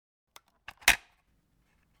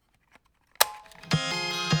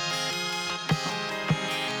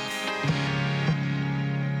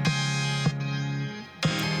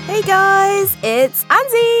Hey guys, it's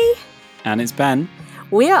Anzi! And it's Ben.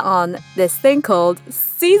 We are on this thing called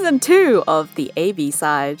Season 2 of the AB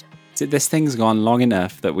side. So this thing's gone long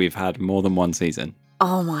enough that we've had more than one season.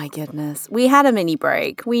 Oh my goodness. We had a mini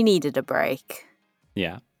break. We needed a break.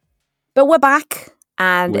 Yeah. But we're back.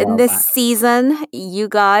 And We in are this back. season, you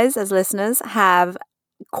guys, as listeners, have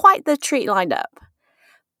quite the treat lined up.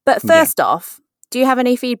 But first off, do you have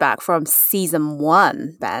any feedback from Season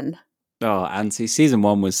 1, Ben? Oh, Ansi, season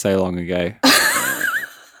 1 was so long ago.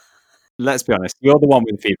 Let's be honest, you're the one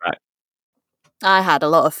with feedback. I had a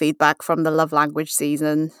lot of feedback from the Love Language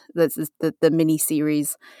season, the mini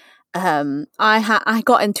series. I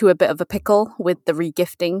got into a bit of a pickle with the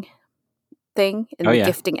regifting thing in the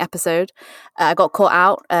gifting episode. I got caught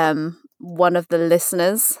out. One of the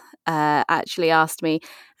listeners actually asked me,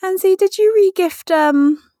 Anzi, did you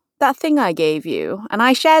regift that thing I gave you? And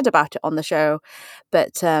I shared about it on the show,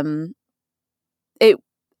 but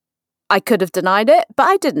I could have denied it, but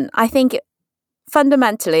I didn't. I think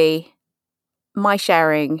fundamentally, my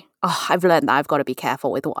sharing, I've learned that I've got to be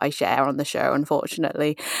careful with what I share on the show,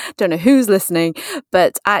 unfortunately. Don't know who's listening,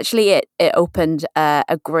 but actually it opened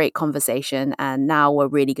a great conversation, and now we're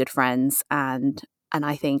really good friends, and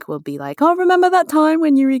I think we'll be like, oh, remember that time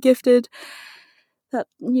when you regifted that,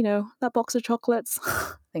 that box of chocolates?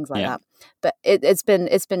 Things like that. But it's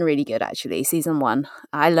been really good, actually. Season 1,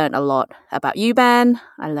 I learned a lot about you, Ben.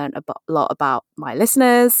 I learned a lot about my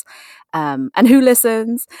listeners, and who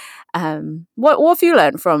listens. What have you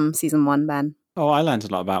learned from Season 1, Ben? Oh, I learned a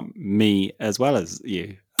lot about me as well as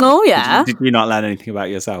you. Oh, yeah. Did you not learn anything about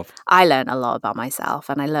yourself? I learned a lot about myself,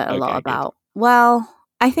 and I learned a lot about, well,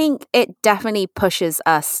 I think it definitely pushes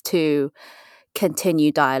us to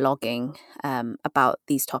continue dialoguing about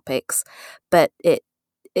these topics, but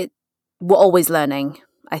we're always learning.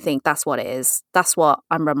 I think that's what it is. That's what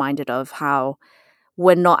I'm reminded of, how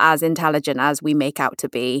we're not as intelligent as we make out to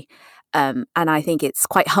be, and I think it's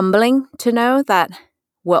quite humbling to know that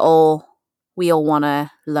we all want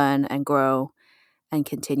to learn and grow and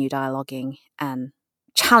continue dialoguing and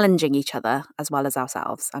challenging each other as well as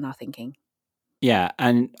ourselves and our thinking. Yeah,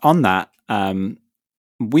 and on that,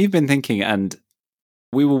 we've been thinking, and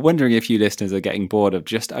we were wondering if you listeners are getting bored of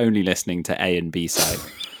just only listening to A and B side.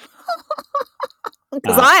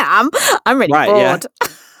 Because I am. I'm really bored.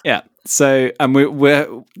 Yeah. So, and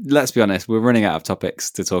we're let's be honest, we're running out of topics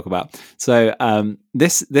to talk about. So,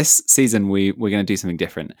 this season we're going to do something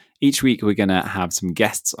different. Each week we're going to have some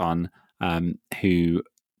guests on who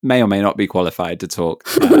may or may not be qualified to talk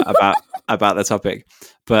about the topic.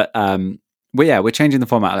 But we're changing the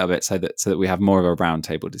format a little bit so that we have more of a round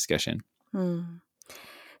table discussion.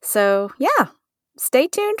 So, yeah, stay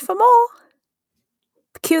tuned for more.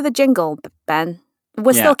 Cue the jingle, Ben.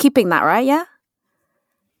 We're still keeping that, right? Yeah?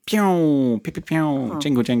 Pew, pew, pew, pew. Oh,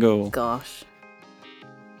 jingle, jingle. Gosh.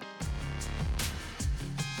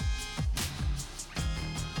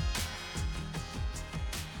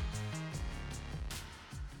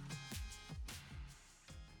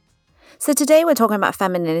 So today we're talking about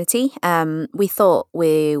femininity. We thought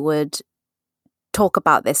we would talk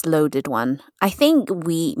about this loaded one. I think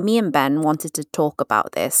me and Ben wanted to talk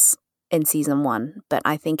about this in season 1, but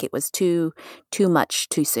I think it was too much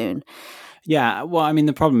too soon. Yeah, well, I mean,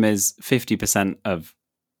 the problem is 50% of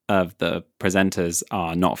the presenters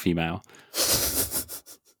are not female.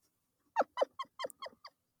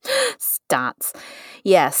 Stats.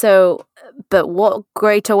 Yeah, so, but what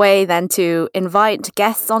greater way than to invite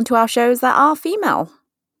guests onto our shows that are female?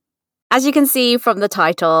 As you can see from the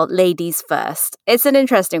title, Ladies First. It's an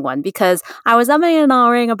interesting one because I was umming and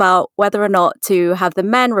ahhing about whether or not to have the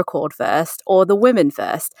men record first or the women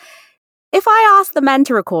first. If I asked the men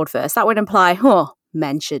to record first, that would imply,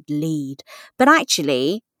 men should lead. But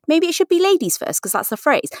actually, maybe it should be ladies first because that's the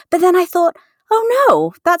phrase. But then I thought, oh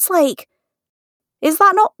no, that's like, is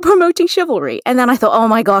that not promoting chivalry? And then I thought, oh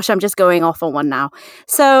my gosh, I'm just going off on one now.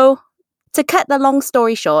 So to cut the long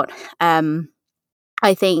story short,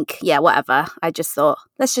 I think, whatever. I just thought,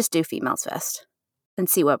 let's just do females first and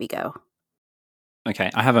see where we go. Okay,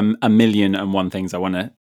 I have a million and one things I want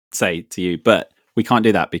to say to you, but we can't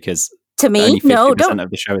do that because to me, only 50% of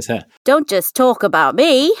the show is here. Don't just talk about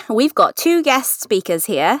me. We've got 2 guest speakers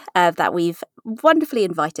here that we've wonderfully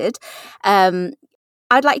invited.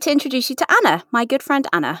 I'd like to introduce you to Anna, my good friend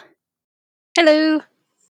Anna. Hello.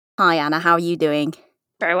 Hi, Anna. How are you doing?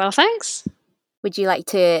 Very well, thanks. Would you like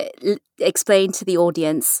to explain to the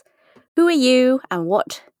audience, who are you and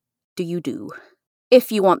what do you do?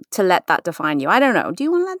 If you want to let that define you. I don't know. Do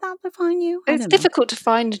you want to let that define you? It's difficult to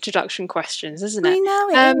find introduction questions, isn't it? I know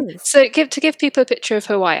it is. So to give people a picture of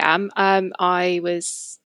who I am, I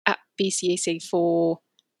was at BCAC for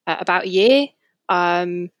about a year.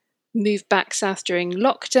 Moved back south during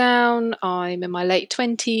lockdown. I'm in my late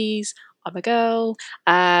 20s. I'm a girl.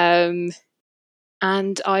 And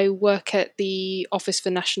I work at the Office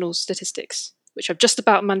for National Statistics, which I've just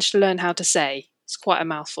about managed to learn how to say. It's quite a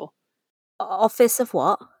mouthful. Office of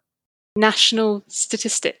what? National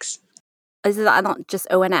Statistics. Is that not just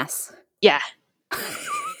ONS? Yeah.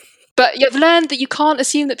 But you've learned that you can't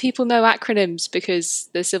assume that people know acronyms because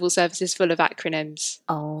the civil service is full of acronyms.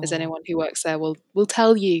 Oh. As anyone who works there will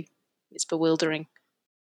tell you. It's bewildering.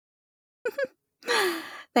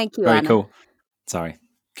 Thank you, Very Anna. cool. Sorry.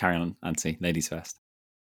 Carry on, Nancy. Ladies first.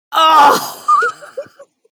 Oh!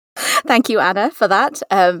 Thank you, Anna, for that,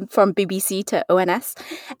 from BBC to ONS.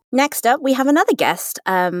 Next up, we have another guest,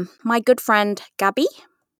 my good friend, Gabby.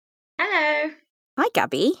 Hello. Hi,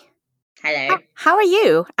 Gabby. Hello. How are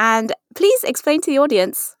you? And please explain to the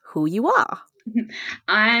audience who you are.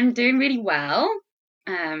 I'm doing really well.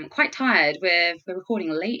 Quite tired. We're recording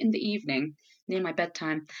late in the evening, near my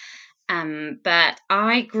bedtime. But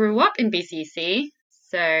I grew up in BCC,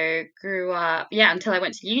 so grew up, until I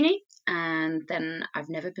went to uni, and then I've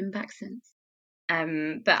never been back since.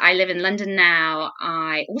 But I live in London now.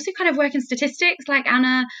 I also kind of work in statistics like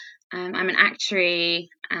Anna. I'm an actuary,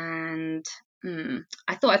 and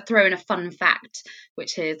I thought I'd throw in a fun fact,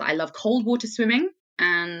 which is I love cold water swimming,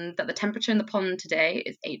 and that the temperature in the pond today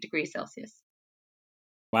is 8 degrees Celsius.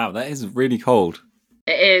 Wow, that is really cold.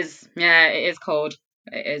 It is. Yeah, it is cold.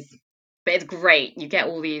 It is. But it's great. You get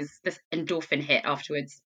all this endorphin hit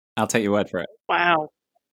afterwards. I'll take your word for it. Wow.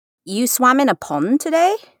 You swam in a pond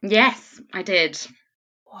today? Yes, I did.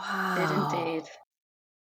 Wow. Did indeed.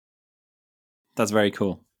 That's very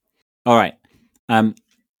cool. All right. No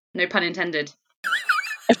pun intended.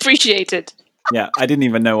 Appreciated. Yeah, I didn't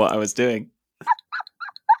even know what I was doing.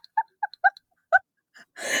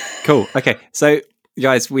 Cool. Okay. So,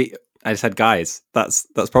 guys, I said guys. That's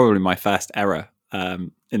probably my first error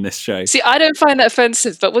in this show. See, I don't find that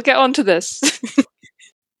offensive, but we'll get on to this.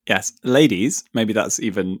 Yes, ladies. Maybe that's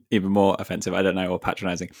even more offensive. I don't know, or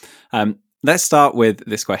patronizing. Let's start with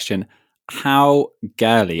this question: how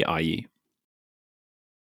girly are you?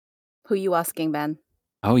 Who are you asking, Ben?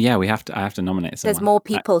 Oh yeah, I have to nominate someone. There's more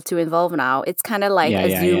people to involve now. It's kind of like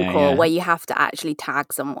a Zoom call where you have to actually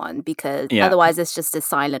tag someone because otherwise it's just a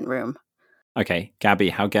silent room. Okay, Gabby,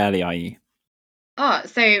 how girly are you? Oh,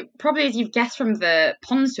 so probably as you've guessed from the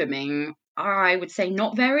pond swimming, I would say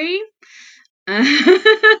not very.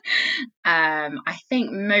 I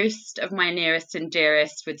think most of my nearest and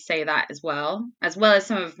dearest would say that as well as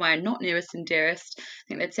some of my not nearest and dearest. I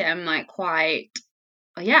think they'd say I'm like quite,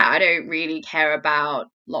 I don't really care about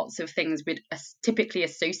lots of things we'd typically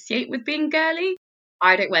associate with being girly.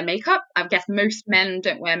 I don't wear makeup. I guess most men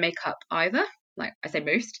don't wear makeup either. Like I say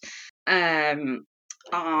most.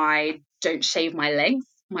 I don't shave my legs,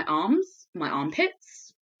 my arms, my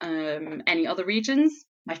armpits, any other regions,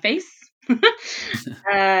 my face.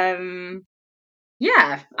 I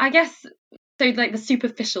guess so, like the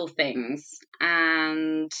superficial things,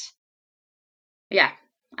 and I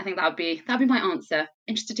think that'd be my answer.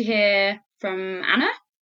 Interested to hear from Anna.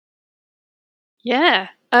 Yeah.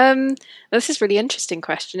 This is a really interesting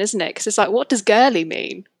question, isn't it? Because it's like, what does girly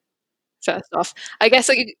mean? First off, I guess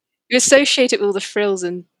like you associate it with all the frills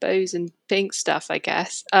and bows and pink stuff, I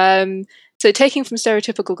guess. So taking from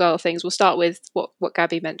stereotypical girl things, we'll start with what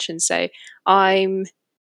Gabby mentioned. So I'll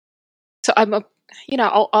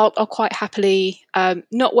quite happily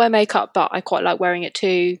not wear makeup, but I quite like wearing it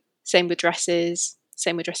too. Same with dresses,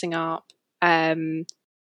 same with dressing up. We'll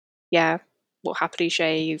happily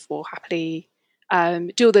shave, we'll happily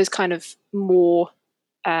do all those kind of more,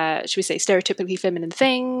 should we say, stereotypically feminine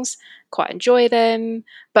things, quite enjoy them.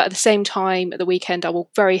 But at the same time, at the weekend, I will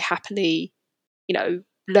very happily,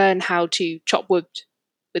 learn how to chop wood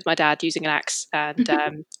with my dad using an axe and do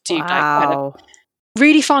like kind of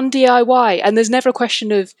really fun DIY. And there's never a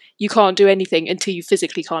question of you can't do anything until you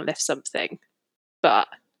physically can't lift something. But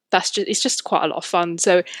it's just quite a lot of fun.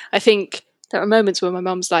 So I think there are moments where my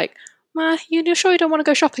mum's like, "Ma, you're sure you don't want to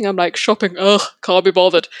go shopping?" I'm like, "Shopping? Ugh, can't be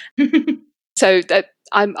bothered." So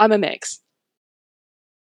I'm a mix.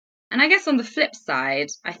 And I guess on the flip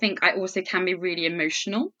side, I think I also can be really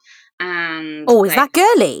emotional. And is that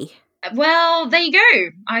girly? Well, there you go.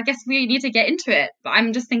 I guess we need to get into it. But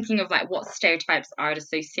I'm just thinking of like what stereotypes I would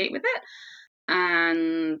associate with it.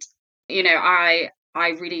 And, I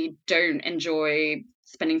really don't enjoy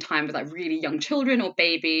spending time with like really young children or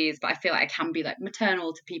babies, but I feel like I can be like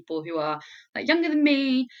maternal to people who are like younger than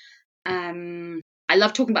me. I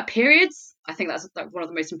love talking about periods. I think that's like one of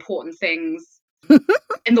the most important things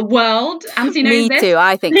in the world. Anthony knows Me this. too.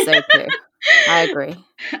 I think so too. I agree.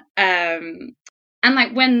 And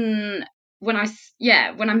like when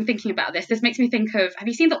I'm thinking about this makes me think of, have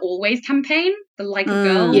you seen the Always campaign, the Like a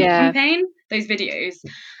Girl Yeah. campaign, those videos?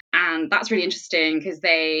 And that's really interesting because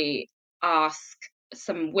they ask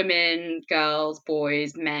some women, girls,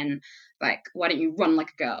 boys, men, like, why don't you run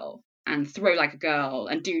like a girl and throw like a girl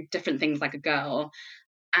and do different things like a girl?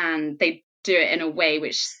 And they do it in a way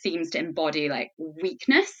which seems to embody like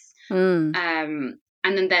weakness. And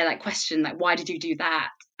then they're like questioned, like, why did you do that?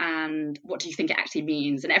 And what do you think it actually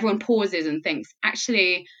means? And everyone pauses and thinks,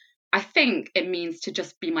 actually, I think it means to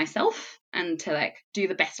just be myself and to like do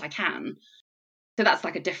the best I can. So that's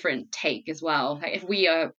like a different take as well. Like if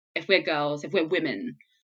we're girls, if we're women,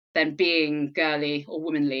 then being girly or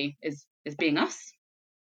womanly is being us.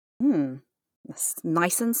 That's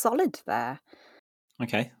nice and solid there.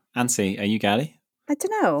 Okay. Ansi, are you girly? I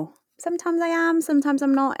don't know. Sometimes I am, sometimes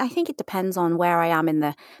I'm not. I think it depends on where I am in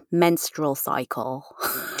the menstrual cycle.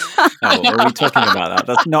 Oh, are we talking about that?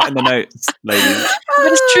 That's not in the notes, ladies. But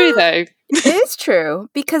it's true though. It is true,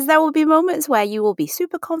 because there will be moments where you will be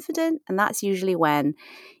super confident, and that's usually when,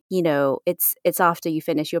 you know, it's after you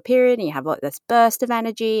finish your period and you have like this burst of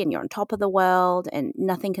energy and you're on top of the world and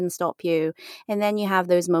nothing can stop you. And then you have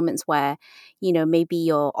those moments where, you know, maybe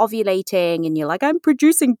you're ovulating and you're like, I'm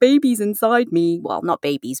producing babies inside me. Well, not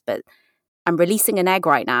babies, but I'm releasing an egg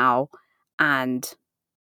right now. And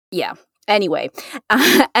yeah. Anyway,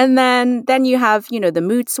 and then you have, you know, the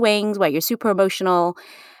mood swings where you're super emotional.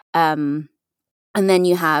 And then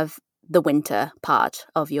you have the winter part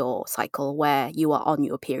of your cycle where you are on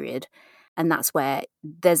your period. And that's where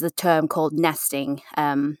there's a term called nesting,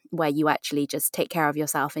 where you actually just take care of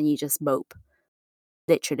yourself and you just mope,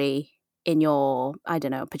 literally in your, I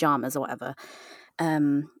don't know, pajamas or whatever,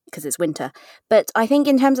 because it's winter. But I think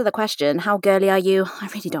in terms of the question, how girly are you? I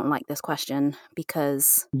really don't like this question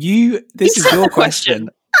because... This is your question.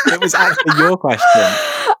 It was actually your question.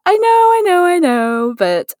 I know.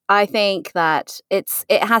 But I think that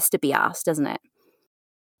it has to be asked, doesn't it?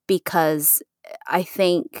 Because I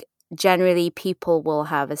think generally people will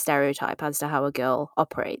have a stereotype as to how a girl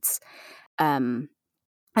operates. And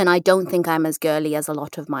I don't think I'm as girly as a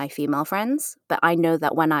lot of my female friends, but I know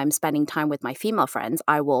that when I'm spending time with my female friends,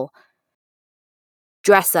 I will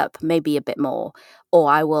dress up maybe a bit more, or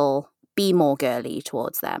I will be more girly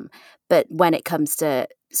towards them. But when it comes to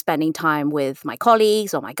spending time with my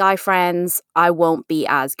colleagues or my guy friends, I won't be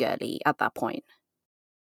as girly at that point.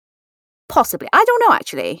 Possibly. I don't know,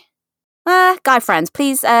 actually. Guy friends,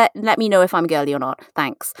 please let me know if I'm girly or not.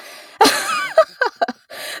 Thanks.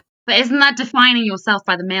 But isn't that defining yourself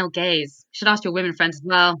by the male gaze? You should ask your women friends as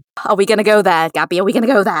well. Are we going to go there, Gabby? Are we going to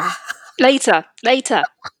go there? Later.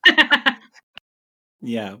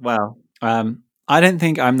 Yeah, well, I don't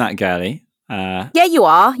think I'm that girly. Yeah, you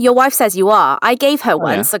are. Your wife says you are. I gave her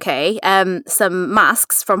once, yeah. okay, some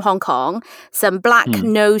masks from Hong Kong, some black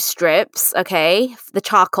nose strips, okay, the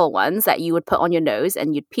charcoal ones that you would put on your nose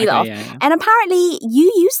and you'd peel off. Yeah. And apparently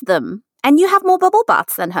you use them and you have more bubble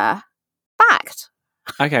baths than her. Fact.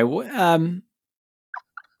 Okay,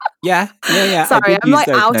 yeah. Sorry, I'm like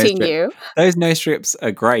outing you. Those nose strips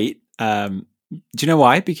are great. Do you know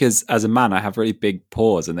why? Because as a man, I have really big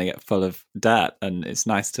pores and they get full of dirt, and it's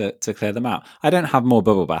nice to clear them out. I don't have more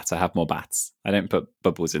bubble baths. I have more baths. I don't put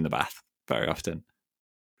bubbles in the bath very often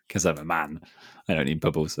because I'm a man. I don't need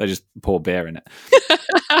bubbles. I just pour beer in it.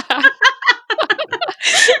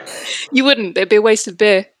 You wouldn't. It'd be a waste of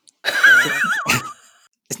beer.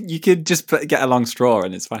 You could just get a long straw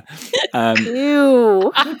and it's fine.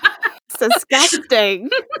 Ew. It's disgusting.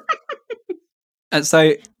 And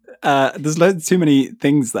so there's too many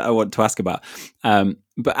things that I want to ask about.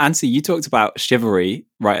 But Ansi, you talked about chivalry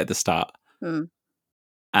right at the start.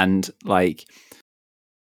 And like,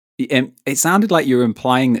 it sounded like you were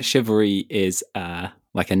implying that chivalry is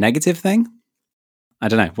like a negative thing. I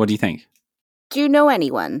don't know. What do you think? Do you know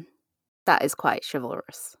anyone that is quite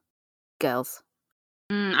chivalrous? Girls?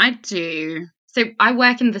 I do. So I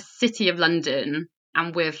work in the City of London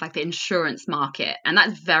and with like the insurance market, and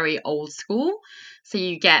that's very old school. So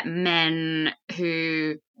you get men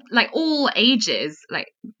who, like all ages, like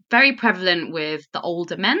very prevalent with the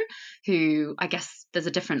older men who, I guess there's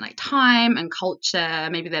a different like time and culture.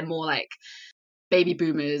 Maybe they're more like baby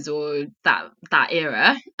boomers or that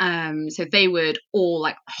era. So they would all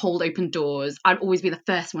like hold open doors. I'd always be the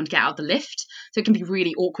first one to get out of the lift. So it can be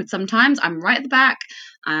really awkward sometimes. I'm right at the back,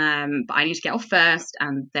 but I need to get off first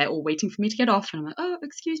and they're all waiting for me to get off. And I'm like, oh,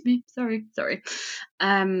 excuse me. Sorry.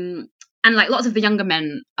 And like lots of the younger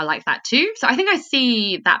men are like that too. So I think I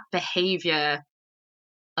see that behavior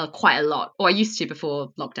quite a lot, or I used to before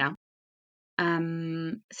lockdown.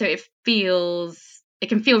 So it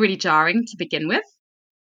can feel really jarring to begin with,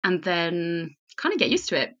 and then kind of get used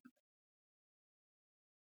to it.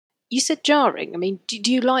 You said jarring. I mean,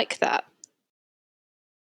 do you like that?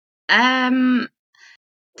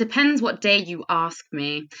 Depends what day you ask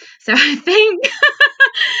me. So I think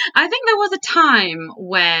there was a time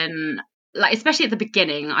when, like, especially at the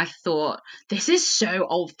beginning, I thought this is so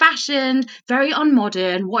old-fashioned, very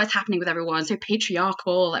unmodern. What is happening with everyone? So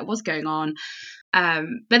patriarchal. Like, what's going on?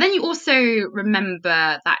 But then you also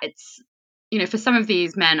remember that it's, for some of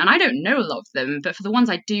these men, and I don't know a lot of them, but for the ones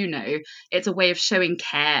I do know, it's a way of showing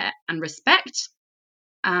care and respect.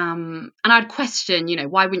 And I'd question,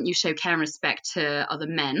 why wouldn't you show care and respect to other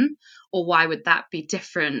men? Or why would that be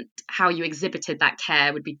different? How you exhibited that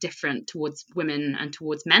care would be different towards women and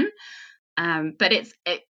towards men. But it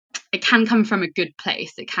can come from a good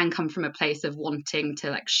place. It can come from a place of wanting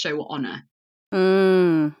to, like, show honor.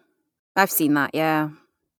 I've seen that, yeah.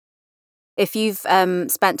 If you've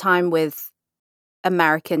spent time with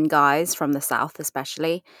American guys from the South,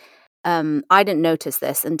 especially, I didn't notice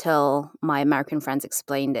this until my American friends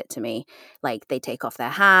explained it to me. Like, they take off their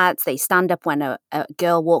hats, they stand up when a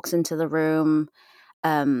girl walks into the room.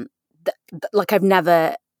 Like, I've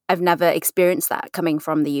never experienced that coming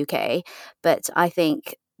from the UK, but I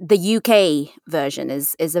think the UK version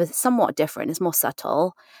is somewhat different. It's more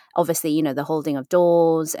subtle. Obviously, the holding of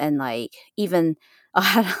doors, and like, even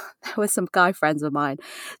there was some guy friends of mine.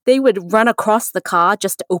 They would run across the car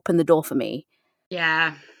just to open the door for me.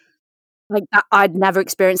 Yeah. Like, that, I'd never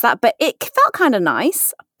experienced that, but it felt kind of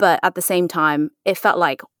nice. But at the same time, it felt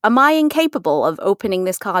like, am I incapable of opening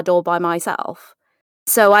this car door by myself?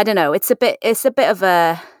 So I don't know. It's a bit of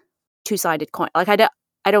a two-sided coin. Like,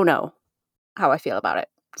 I don't know how I feel about it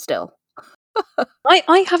still.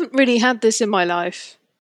 I haven't really had this in my life.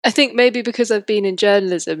 I think maybe because I've been in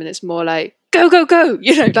journalism and it's more like, go, go, go,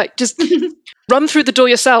 like, just run through the door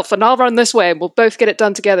yourself and I'll run this way and we'll both get it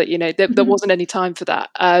done together. There wasn't any time for that.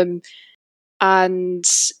 And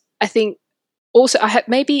I think also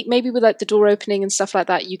maybe with like the door opening and stuff like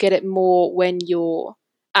that, you get it more when you're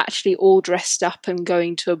actually all dressed up and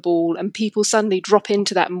going to a ball and people suddenly drop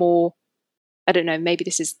into that more, I don't know, maybe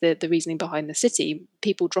this is the reasoning behind the city.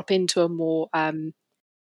 People drop into a more,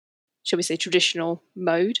 shall we say, traditional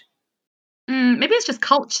mode. Maybe it's just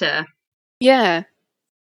culture. Yeah.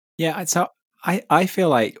 Yeah, so I feel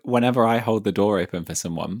like whenever I hold the door open for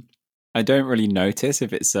someone, I don't really notice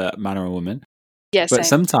if it's a man or a woman. Yeah, But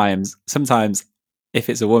same. sometimes if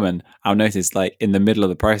it's a woman, I'll notice, like, in the middle of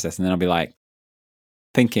the process, and then I'll be like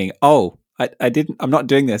thinking, oh, I'm not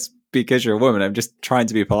doing this because you're a woman. I'm just trying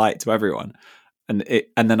to be polite to everyone. And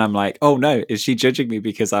then I'm like, oh no, is she judging me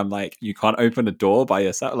because I'm like, you can't open a door by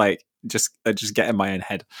yourself? Like, I just get in my own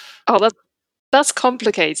head. Oh, that's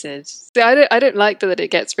complicated. See, I don't like that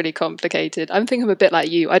it gets really complicated. I'm thinking I'm a bit like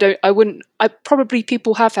you. I probably,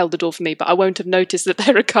 people have held the door for me, but I won't have noticed that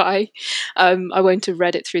they're a guy. I won't have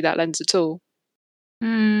read it through that lens at all.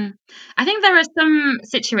 I think there are some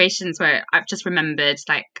situations where I've just remembered,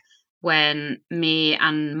 like, when me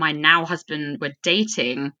and my now husband were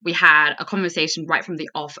dating, we had a conversation right from the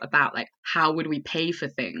off about, like, how would we pay for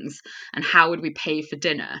things and how would we pay for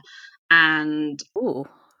dinner. And Ooh.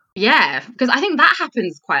 yeah, because I think that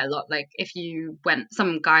happens quite a lot. Like, if you went,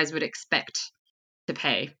 some guys would expect to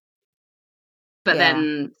pay, but Yeah.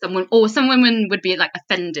 then some women would be, like,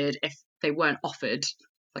 offended if they weren't offered,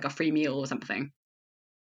 like, a free meal or something.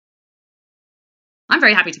 I'm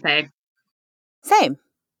very happy to pay. Same.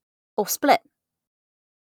 Or split.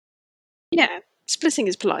 Yeah, splitting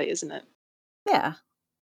is polite, isn't it? Yeah.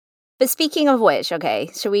 But speaking of which, okay,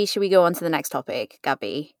 should we go on to the next topic,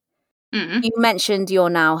 Gabby? Mm. You mentioned your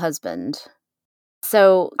now husband.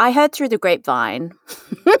 So I heard through the grapevine.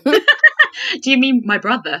 Do you mean my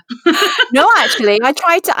brother? No, actually, I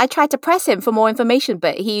tried to press him for more information,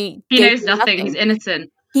 but he gave knows me nothing. He's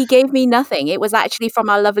innocent. He gave me nothing. It was actually from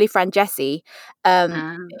our lovely friend Jessie,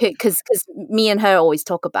 because me and her always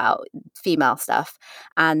talk about female stuff,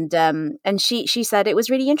 and she said it was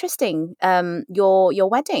really interesting. Your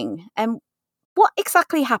wedding, and what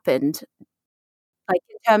exactly happened? Like,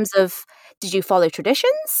 in terms of, did you follow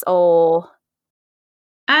traditions or?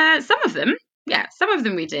 Some of them, yeah, some of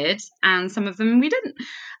them we did, and some of them we didn't.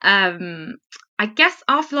 I guess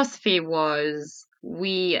our philosophy was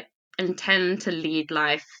we intend to lead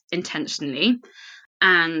life intentionally,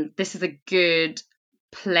 and this is a good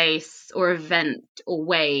place or event or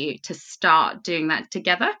way to start doing that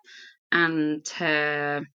together, and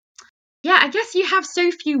to yeah, I guess you have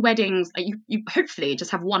so few weddings. Like you hopefully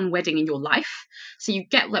just have one wedding in your life, so you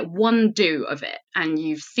get like one do of it, and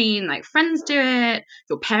you've seen like friends do it.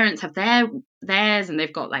 Your parents have theirs, and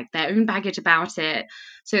they've got like their own baggage about it.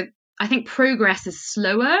 So I think progress is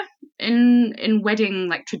slower in wedding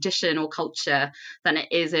like tradition or culture than it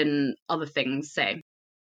is in other things. Say,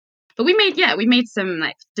 but we made some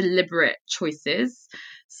like deliberate choices.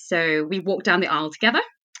 So we walked down the aisle together.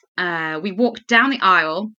 We walked down the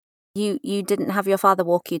aisle. You didn't have your father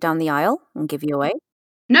walk you down the aisle and give you away?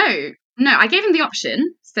 No, I gave him the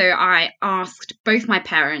option. So I asked both my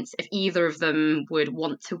parents if either of them would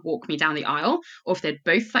want to walk me down the aisle or if they'd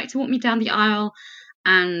both like to walk me down the aisle.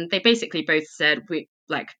 And they basically both said, we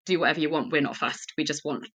like do whatever you want, we're not fussed. We just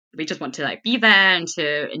want to like be there and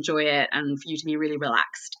to enjoy it and for you to be really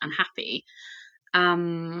relaxed and happy.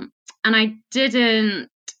 And I didn't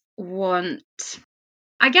want,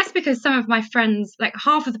 I guess because some of my friends, like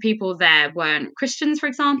half of the people there weren't Christians, for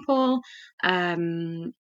example.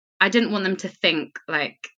 I didn't want them to think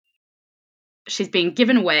like she's being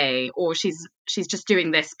given away or she's just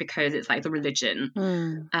doing this because it's like the religion.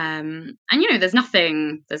 And there's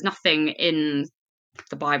nothing in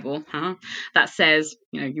the Bible, that says,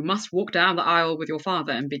 you must walk down the aisle with your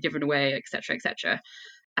father and be given away, etc., etc.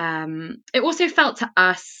 It also felt to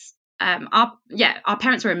us, our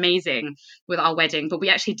parents were amazing with our wedding, but we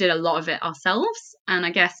actually did a lot of it ourselves. And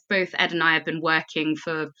I guess both Ed and I have been working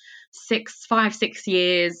for 6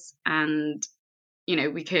 years, and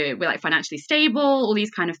we're like financially stable, all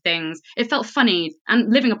these kind of things. It felt funny,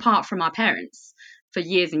 and living apart from our parents for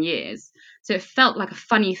years and years. So it felt like a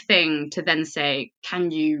funny thing to then say, can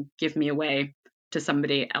you give me away to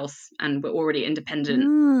somebody else? And we're already independent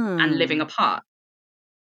and living apart.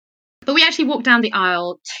 But we actually walked down the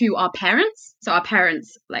aisle to our parents. So our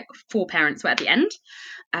parents, like 4 parents, were at the end.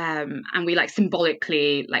 And we like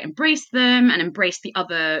symbolically like embraced them and embraced the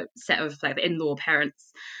other set of like the in-law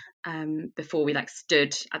parents before we like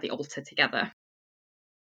stood at the altar together.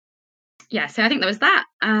 Yeah, so I think there was that.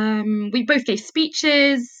 We both gave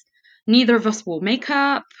speeches. Neither of us wore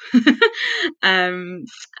makeup. And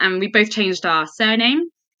we both changed our surname.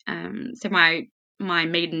 So my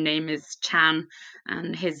maiden name is Chan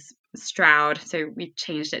and his Stroud, so we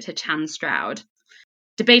changed it to Chan Stroud.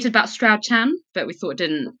 Debated about Stroud Chan, but we thought it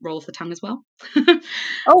didn't roll off the tongue as well.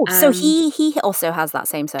 So he also has that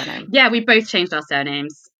same surname? Yeah, we both changed our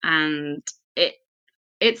surnames, and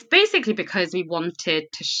it's basically because we wanted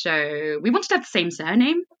to have the same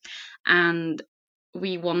surname, and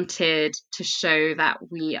we wanted to show that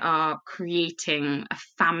we are creating a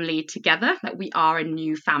family together, that we are a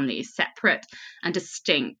new family, separate and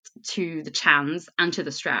distinct to the Chans and to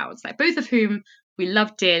the Strouds, like both of whom we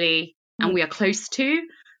love dearly and we are close to,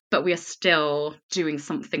 but we are still doing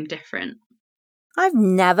something different. I've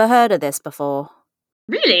never heard of this before.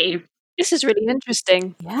 Really? This is really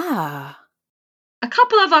interesting. Yeah. A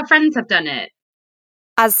couple of our friends have done it.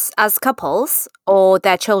 As couples or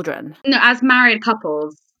their children? No, as married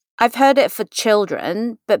couples. I've heard it for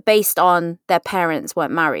children, but based on their parents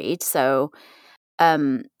weren't married. So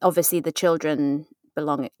obviously the children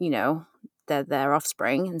belong, they're their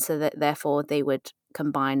offspring. And so that therefore they would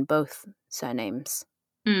combine both surnames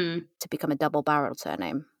to become a double-barreled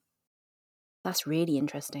surname. That's really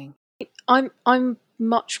interesting. I'm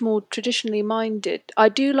much more traditionally minded. I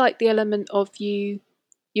do like the element of you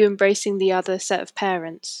embracing the other set of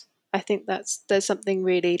parents. I think there's something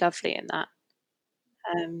really lovely in that.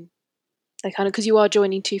 They kind of, because you are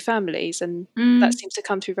joining 2 families, and that seems to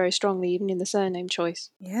come through very strongly, even in the surname choice.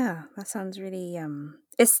 Yeah, that sounds really.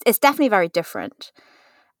 It's definitely very different.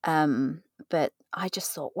 But I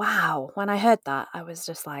just thought, wow, when I heard that, I was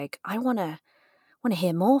just like, I want to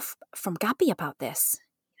hear more from Gabby about this,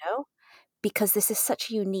 because this is such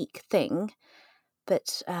a unique thing.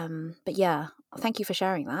 But yeah, thank you for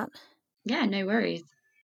sharing that. Yeah, no worries.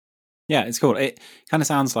 Yeah, it's cool. It kind of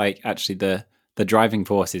sounds like actually the driving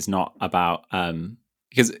force is not about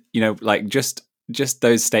because like just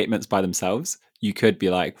those statements by themselves, you could be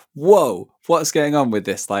like, whoa, what's going on with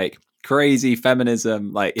this like crazy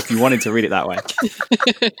feminism, like if you wanted to read it that way.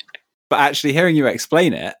 But actually hearing you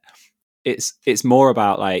explain it, it's more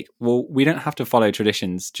about like, well, we don't have to follow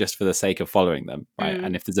traditions just for the sake of following them, right?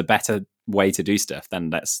 And if there's a better way to do stuff,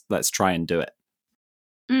 then let's try and do it.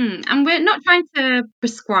 And we're not trying to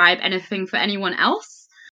prescribe anything for anyone else.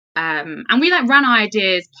 And we like run our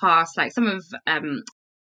ideas past like some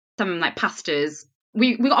like pastors.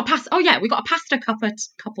 We got a pastor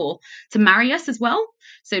couple to marry us as well.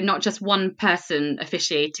 So not just one person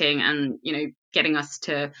officiating and getting us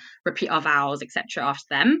to repeat our vows, etc. after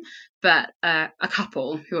them, but a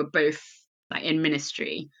couple who are both like in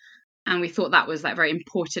ministry. and we thought that was like very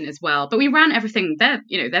important as well. But we ran everything. They're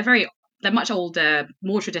much older,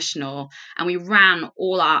 more traditional, and we ran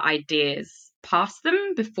all our ideas past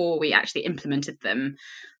them before we actually implemented them.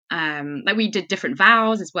 Like we did different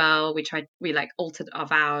vows as well. We like altered our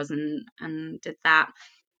vows and did that.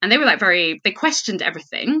 And they were like they questioned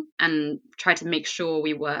everything and tried to make sure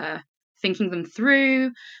we were thinking them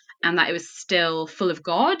through and that it was still full of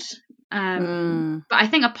God. But I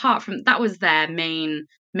think apart from that was their main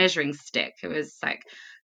measuring stick. It was like,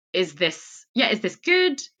 is this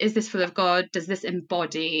good? Is this full of God? Does this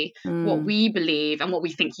embody what we believe and what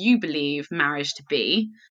we think you believe marriage to be?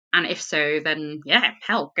 And if so, then yeah,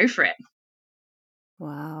 hell, go for it.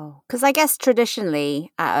 Wow. Because I guess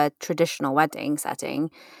traditionally, at a traditional wedding setting,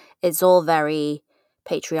 it's all very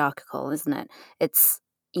patriarchal, isn't it? It's,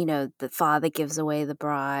 the father gives away the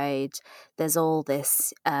bride. There's all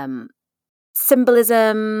this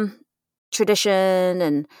symbolism, tradition,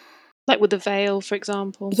 and Like with the veil, for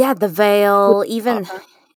example. yeah, the veil,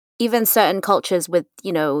 even certain cultures with,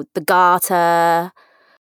 the garter,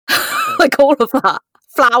 like all of that.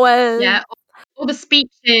 Flowers. Yeah. All the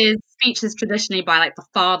speeches traditionally by like the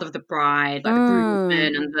father of the bride, like the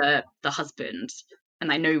groomsmen and the husband, and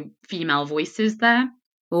like no female voices there.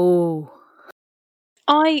 Oh.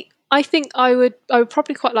 I think I would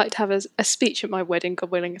probably quite like to have a speech at my wedding, God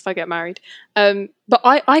willing, if I get married. But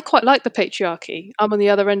I quite like the patriarchy. I'm on the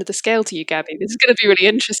other end of the scale to you, Gabby. This is going to be really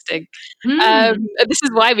interesting. And this is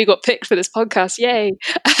why we got picked for this podcast. Yay!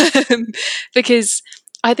 Because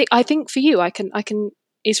I think for you, I can.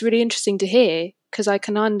 It's really interesting to hear because I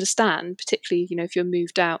can understand, particularly if you're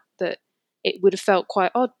moved out, that it would have felt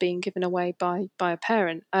quite odd being given away by a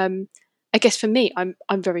parent. I guess for me, I'm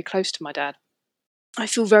very close to my dad. I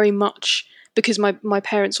feel very much, because my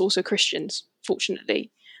parents are also Christians,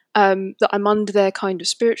 fortunately, that I'm under their kind of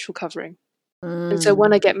spiritual covering. And so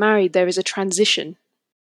when I get married, there is a transition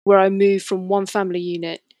where I move from one family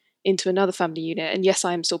unit into another family unit. And yes,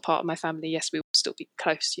 I am still part of my family. Yes, we will still be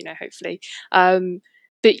close, hopefully.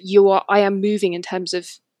 But I am moving in terms of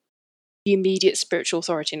the immediate spiritual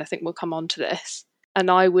authority. And I think we'll come on to this. And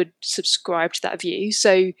I would subscribe to that view.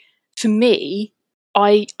 So for me,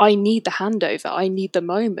 I need the handover. I need the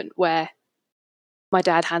moment where my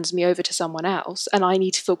dad hands me over to someone else, and I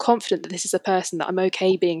need to feel confident that this is a person that I'm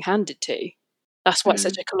okay being handed to. That's why it's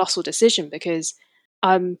such a colossal decision, because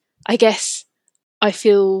I guess I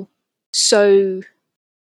feel so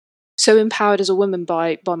empowered as a woman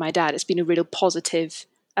by my dad. It's been a real positive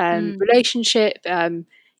relationship.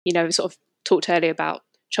 Sort of talked earlier about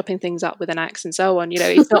chopping things up with an axe and so on.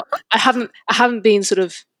 It's not. I haven't been sort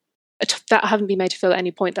of. That I haven't been made to feel at any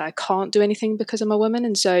point that I can't do anything because I'm a woman.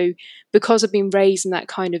 And so because I've been raised in that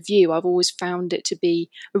kind of view, I've always found it to be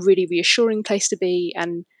a really reassuring place to be.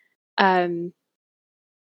 And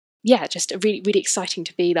just really, really exciting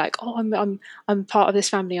to be like, oh, I'm part of this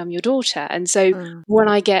family, I'm your daughter. And so when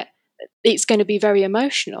it's going to be very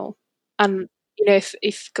emotional. And,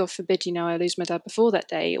 if God forbid, I lose my dad before that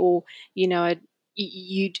day, or,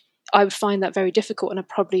 I would find that very difficult, and I'd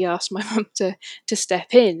probably ask my mum to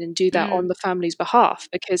step in and do that on the family's behalf,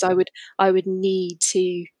 because I would need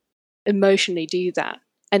to emotionally do that,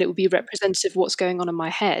 and it would be representative of what's going on in my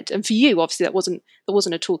head. And for you, obviously, that wasn't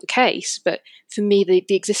at all the case. But for me,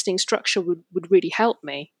 the existing structure would really help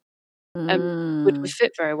me, and would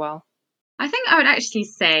fit very well. I think I would actually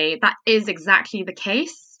say that is exactly the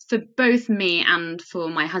case for both me and for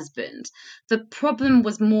my husband. The problem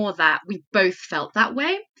was more that we both felt that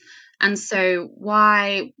way. And so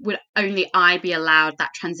why would only I be allowed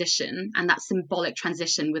that transition and that symbolic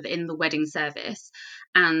transition within the wedding service,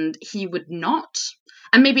 and he would not?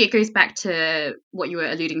 And maybe it goes back to what you were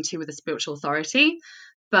alluding to with the spiritual authority.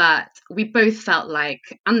 But we both felt like,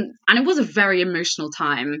 and it was a very emotional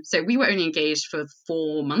time. So we were only engaged for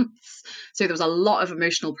 4 months. So there was a lot of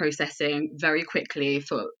emotional processing very quickly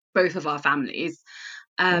for both of our families.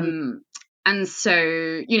 And so,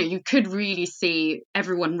 you could really see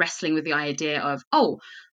everyone wrestling with the idea of, oh,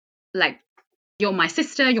 like, you're my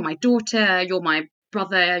sister, you're my daughter, you're my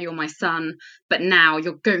brother, you're my son, but now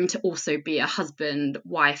you're going to also be a husband,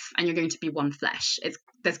 wife, and you're going to be one flesh.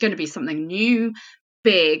 There's going to be something new,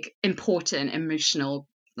 big, important, emotional,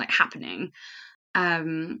 like, happening.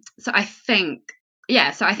 So I think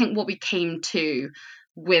what we came to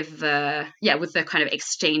with the kind of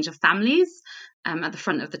exchange of families at the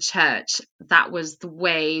front of the church, that was the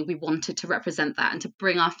way we wanted to represent that and to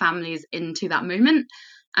bring our families into that moment,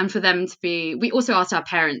 and for them to be. We also asked our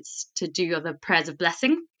parents to do the prayers of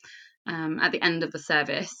blessing at the end of the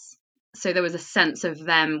service. So there was a sense of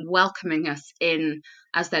them welcoming us in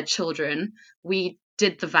as their children. We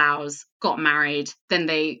did the vows, got married, then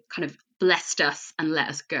they kind of blessed us and let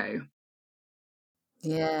us go.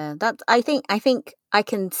 Yeah, that I think I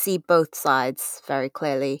can see both sides very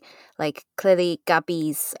clearly. Like clearly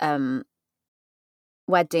Gabby's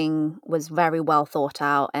wedding was very well thought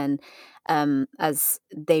out, and as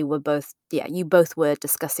they were both, you both were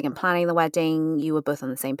discussing and planning the wedding, you were both on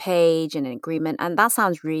the same page and in agreement, and that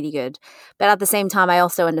sounds really good. But at the same time, I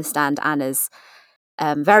also understand Anna's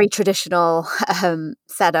very traditional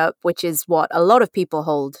setup, which is what a lot of people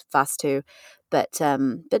hold fast to. But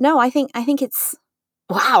no, I think it's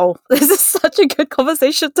wow. This is such a good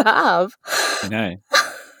conversation to have. I know.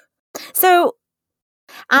 So,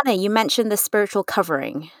 Anna, you mentioned the spiritual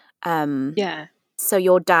covering. Yeah. So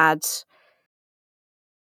your dad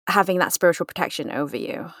having that spiritual protection over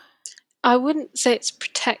you. I wouldn't say it's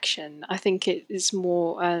protection. I think it is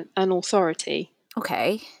more an authority.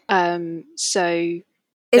 Okay. So Is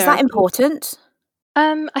there that are- important?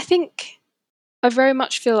 I think I very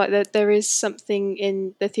much feel like that there is something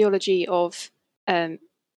in the theology of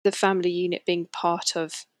the family unit being part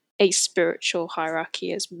of a spiritual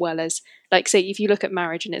hierarchy, as well as, like, say, if you look at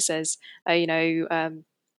marriage and it says,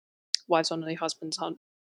 wives honor your husbands,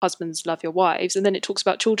 husbands love your wives, and then it talks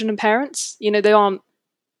about children and parents. They aren't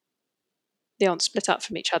split up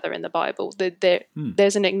from each other in the Bible.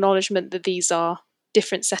 There's an acknowledgement that these are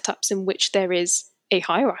different setups in which there is a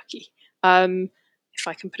hierarchy. If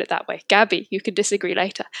I can put it that way. Gabby, you could disagree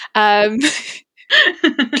later.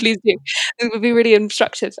 Please do. It would be really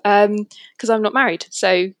instructive because I'm not married.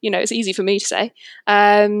 So, it's easy for me to say.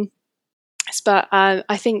 But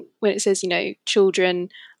I think when it says, children,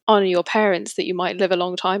 honor your parents, that you might live a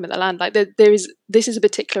long time in the land, like this is a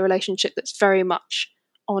particular relationship that's very much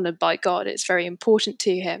honored by God. It's very important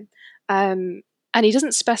to him. And he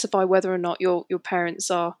doesn't specify whether or not your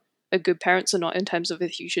parents are good parents or not in terms of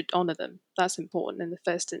if you should honor them. That's important in the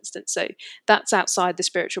first instance. So that's outside the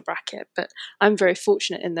spiritual bracket. But I'm very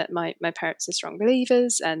fortunate in that my parents are strong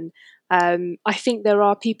believers, and I think there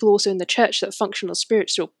are people also in the church that function as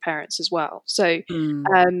spiritual parents as well. So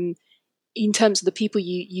in terms of the people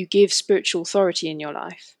you give spiritual authority in your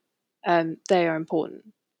life, they are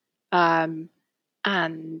important. And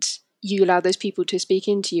you allow those people to speak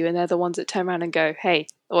into you, and they're the ones that turn around and go, hey,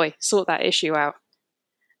 oi, sort that issue out.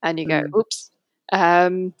 And you go, oops.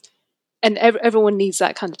 And everyone needs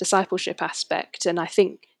that kind of discipleship aspect. And I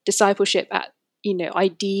think discipleship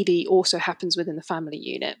ideally also happens within the family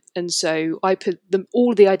unit. And so I put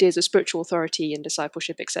all the ideas of spiritual authority and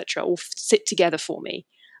discipleship, etc., all sit together for me.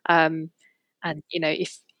 And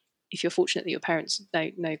if you're fortunate that your parents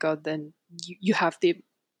know God, then you have the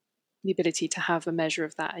ability to have a measure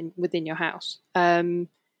of that within your house,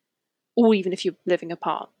 or even if you're living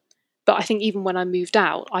apart. But I think even when I moved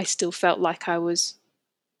out, I still felt like I was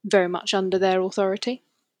very much under their authority.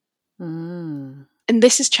 And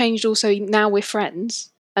this has changed also. Now we're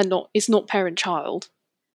friends, and it's not parent-child.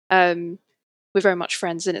 We're very much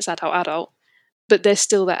friends, and it's adult-adult. But there's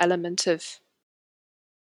still that element of,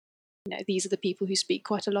 these are the people who speak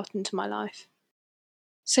quite a lot into my life.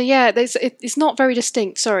 So yeah, it's not very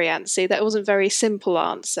distinct. Sorry, Ansi, that wasn't a very simple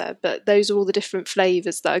answer, but those are all the different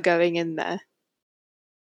flavours that are going in there.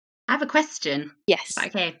 I have a question. Yes.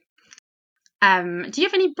 Okay. Do you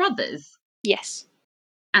have any brothers? Yes.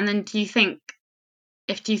 And then do you think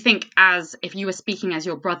if you were speaking as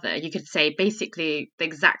your brother, you could say basically the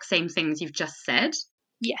exact same things you've just said?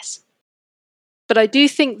 Yes. But I do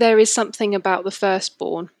think there is something about the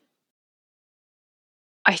firstborn.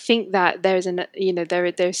 I think that there's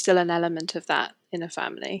there's still an element of that in a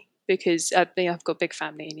family, because I've got a big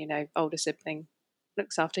family, and older sibling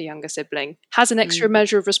looks after younger sibling, has an extra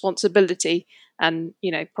measure of responsibility, and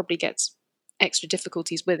probably gets extra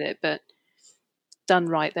difficulties with it, but done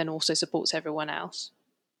right then also supports everyone else.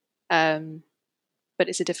 But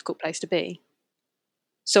it's a difficult place to be.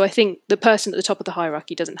 So I think the person at the top of the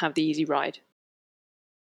hierarchy doesn't have the easy ride.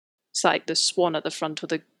 It's like the swan at the front or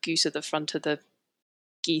the goose at the front of the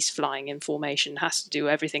geese flying in formation has to do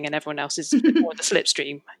everything, and everyone else is more the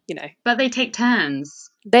slipstream, But they take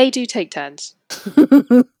turns. They do take turns.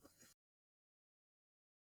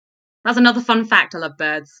 That's another fun fact. I love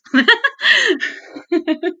birds.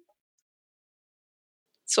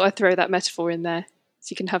 So I throw that metaphor in there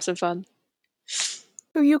so you can have some fun.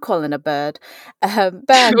 Who are you calling a bird? Ben.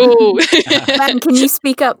 Ben, can you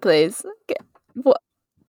speak up, please? What?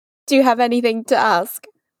 Do you have anything to ask?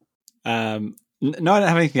 No, I don't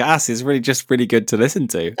have anything to ask. It's really good to listen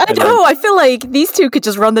to. I know. I feel like these two could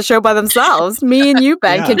just run the show by themselves. Me and you,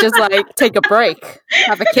 Ben, can just take a break,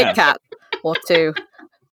 have a Kit Kat or two.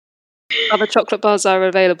 Other chocolate bars are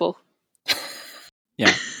available.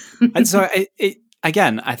 Yeah, and so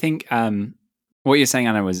again, I think what you're saying,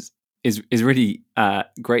 Anna, is really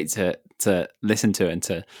great to listen to and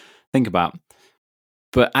to think about.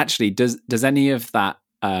 But actually, does any of that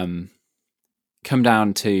come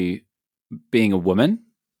down to being a woman,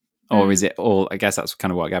 or is it all? I guess that's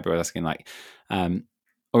kind of what Gabrielle was asking. Like,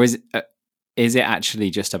 or is it actually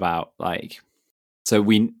just about like? So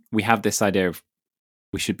we have this idea of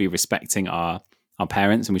we should be respecting our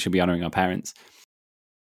parents and we should be honoring our parents.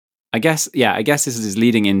 I guess this is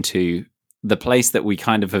leading into the place that we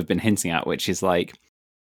kind of have been hinting at, which is like,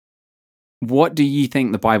 what do you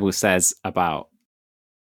think the Bible says about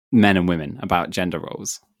men and women, about gender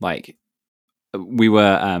roles? Like,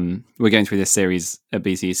 we're going through this series at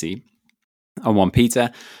BCC on 1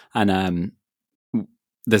 Peter, and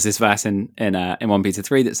there's this verse in 1 Peter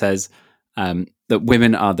 3 that says that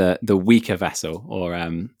women are the weaker vessel, or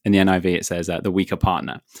in the NIV it says the weaker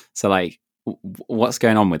partner. So like, what's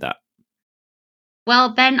going on with that?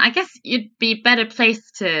 Well, Ben, I guess you'd be better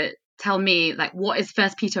placed to tell me like what is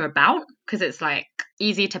First Peter about, because it's like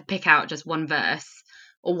easy to pick out just one verse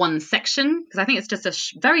or one section, because I think it's just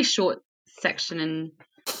a very short section. And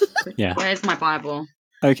yeah, where's my Bible?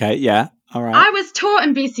 Okay, yeah, all right. I was taught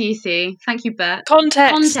in BCC. Thank you, Bert.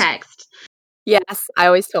 Context. Yes, I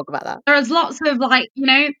always talk about that. There's lots of like,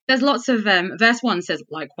 there's lots of verse 1 says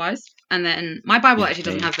likewise, and then my Bible actually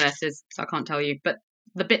doesn't have verses, so I can't tell you, but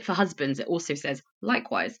the bit for husbands, it also says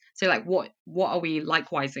likewise. So like, what are we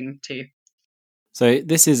likewising to? So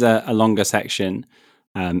this is a longer section,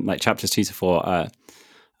 like chapters 2 to 4,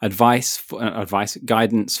 advice,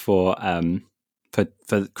 guidance for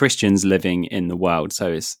Christians living in the world.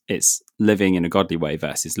 So it's living in a godly way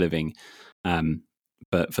versus living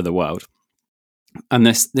for the world. And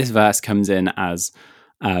this verse comes in as,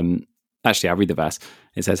 actually I'll read the verse.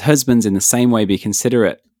 It says, "Husbands, in the same way be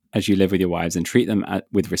considerate as you live with your wives, and treat them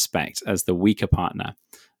with respect as the weaker partner,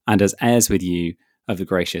 and as heirs with you of the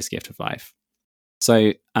gracious gift of life."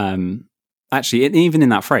 So actually, even in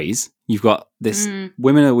that phrase, you've got this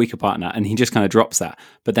women are the weaker partner, and he just kind of drops that.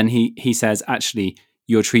 But then he says, actually,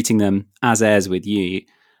 you're treating them as heirs with you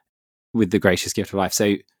with the gracious gift of life.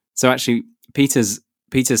 So actually, Peter's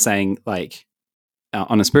saying, like,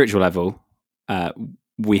 on a spiritual level,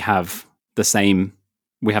 we have the same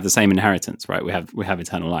inheritance, right? We have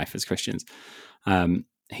eternal life as Christians.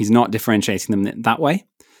 He's not differentiating them that way,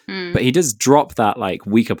 but he does drop that like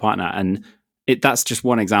weaker partner, and that's just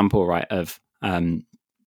one example, right, of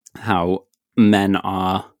how men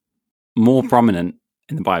are more prominent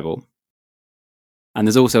in the Bible, and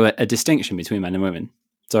there's also a distinction between men and women.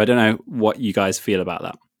 So I don't know what you guys feel about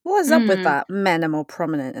that. What is up with that? Men are more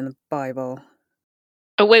prominent in the Bible.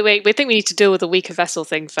 Oh, wait. We think we need to deal with the weaker vessel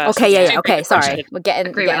thing first. Okay, yeah. Okay, sorry. We're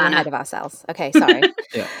getting ahead of ourselves. Okay, sorry.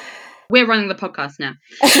 Yeah. We're running the podcast now.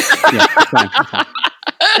 Yeah, fine.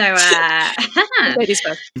 So, ladies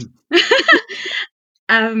first.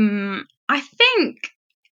 I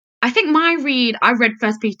think my read, I've read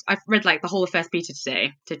like the whole of First Peter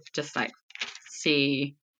today to just like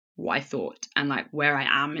see what I thought and like where I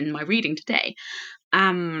am in my reading today.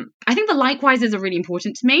 I think the likewises are really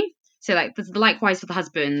important to me. So like there's the likewise for the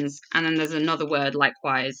husbands, and then there's another word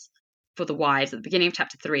likewise for the wives at the beginning of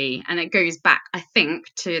chapter 3, and it goes back, I think,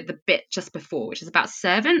 to the bit just before, which is about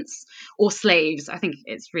servants or slaves. I think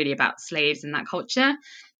it's really about slaves in that culture,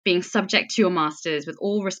 being subject to your masters with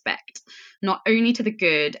all respect, not only to the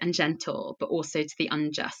good and gentle, but also to the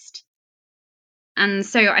unjust. And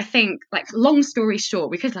so I think, like, long story short,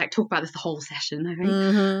 we could like talk about this the whole session, I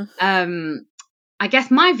think. I guess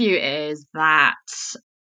my view is that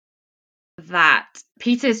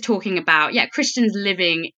Peter's talking about, Christians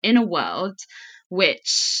living in a world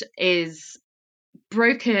which is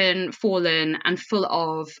broken, fallen, and full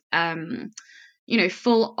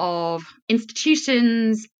of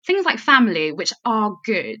institutions, things like family, which are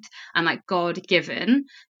good and like God-given,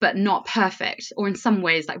 but not perfect, or in some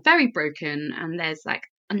ways like very broken. And there's like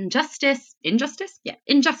injustice,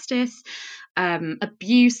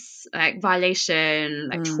 abuse, like violation,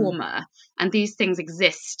 like trauma, and these things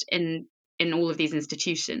exist in all of these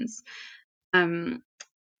institutions.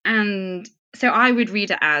 And so I would read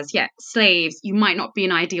it as, slaves, you might not be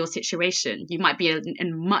in an ideal situation. You might be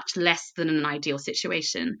in much less than an ideal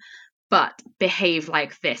situation, but behave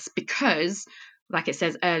like this because, like it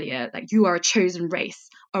says earlier, like you are a chosen race,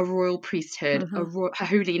 a royal priesthood, a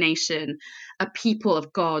holy nation, a people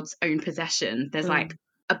of God's own possession. There's like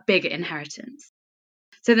a bigger inheritance.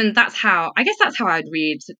 So then that's how I'd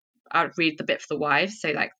read the bit for the wives. So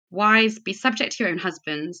like, wives, be subject to your own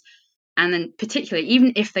husbands. And then particularly,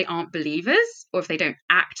 even if they aren't believers or if they don't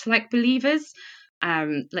act like believers,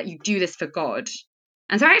 like you do this for God.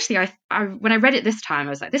 And so actually, I when I read it this time, I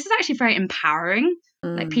was like, this is actually very empowering.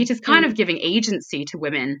 Like Peter's kind of giving agency to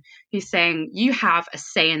women. He's saying, you have a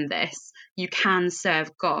say in this. You can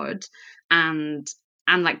serve God and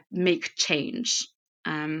like make change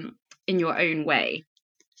in your own way,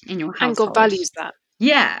 in your household. And God values that.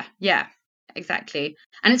 Yeah, exactly.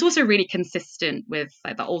 And it's also really consistent with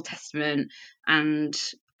like the Old Testament, and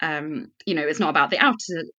it's not about the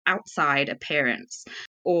outside appearance,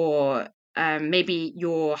 or maybe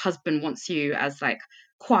your husband wants you as like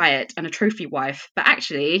quiet and a trophy wife, but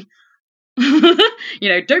actually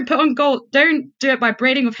don't put on gold, don't do it by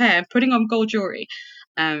braiding of hair and putting on gold jewelry,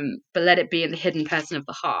 but let it be in the hidden person of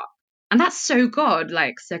the heart. And that's so God,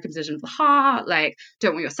 like circumcision of the heart, like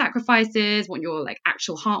don't want your sacrifices, want your like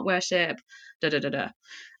actual heart worship,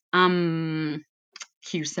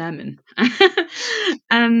 cue sermon.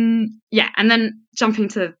 And then jumping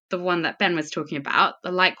to the one that Ben was talking about,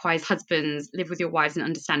 the likewise husbands live with your wives in an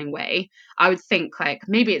understanding way. I would think like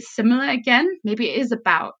maybe it's similar again. Maybe it is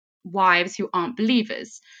about wives who aren't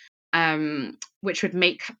believers, which would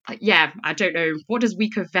make I don't know, what does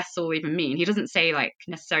weaker vessel even mean? He doesn't say like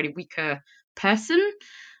necessarily weaker person,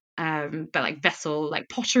 but like vessel, like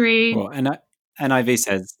pottery. Well, and NIV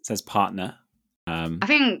says partner. I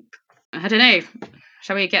think, I don't know,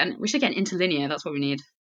 we should get an interlinear. That's what we need.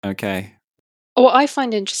 Okay. What I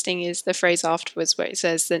find interesting is the phrase afterwards where it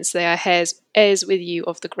says, since they are heirs with you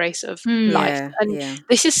of the grace of life. And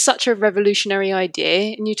this is such a revolutionary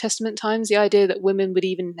idea in New Testament times. The idea that women would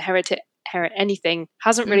even inherit anything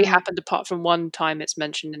hasn't really happened, apart from one time it's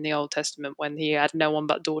mentioned in the Old Testament when he had no one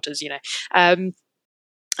but daughters, and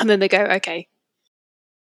then they go, okay,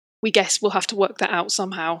 we guess we'll have to work that out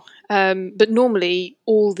somehow. But normally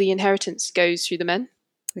all the inheritance goes through the men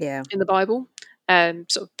in the Bible.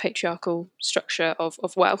 Sort of patriarchal structure of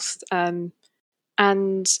wealth. And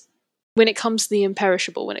when it comes to the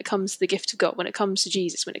imperishable, when it comes to the gift of God, when it comes to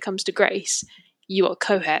Jesus, when it comes to grace, you are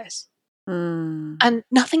co-heirs. And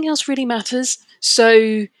nothing else really matters.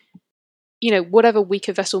 So, whatever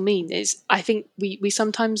weaker vessel means is, I think we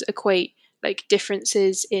sometimes equate like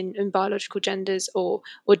differences in biological genders or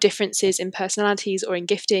differences in personalities or in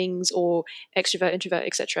giftings or extrovert, introvert,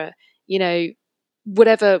 etc.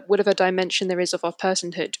 Whatever dimension there is of our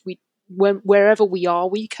personhood, wherever we are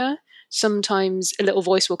weaker, sometimes a little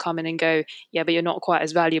voice will come in and go, yeah, but you're not quite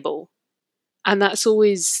as valuable. And that's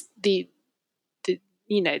always the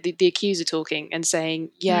accuser talking and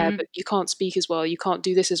saying, but you can't speak as well, you can't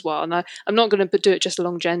do this as well. And I'm not going to do it just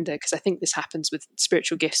along gender, because I think this happens with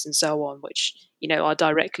spiritual gifts and so on, which are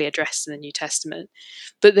directly addressed in the New Testament.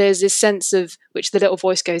 But there's this sense of which the little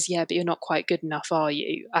voice goes, yeah, but you're not quite good enough, are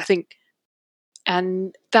you? I think.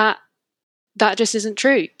 And that just isn't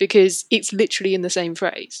true, because it's literally in the same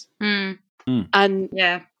phrase.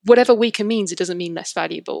 And whatever weaker means, it doesn't mean less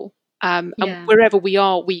valuable. And wherever we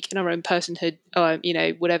are weak in our own personhood,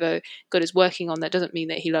 whatever God is working on, that doesn't mean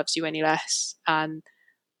that he loves you any less. And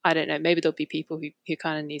I don't know, maybe there'll be people who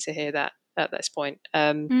kind of need to hear that at this point.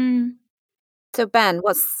 So Ben,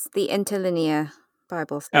 what's the interlinear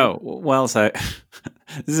Bible say? Oh, well, so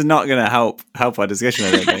this is not going to help our discussion,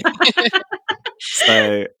 I don't think.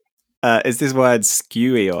 So is this word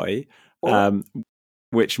skeuioi,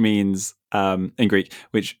 which means in Greek,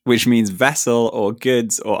 which means vessel or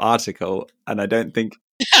goods or article, and I don't think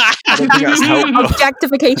that's helpful.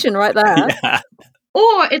 Objectification right there. Yeah.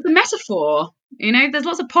 Or it's a metaphor. There's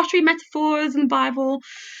lots of pottery metaphors in the Bible.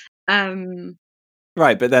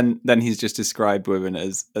 Right, but then he's just described women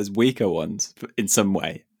as weaker ones in some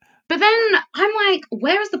way. But then I'm like,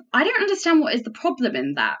 I don't understand what is the problem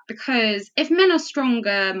in that, because if men are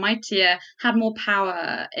stronger, mightier, have more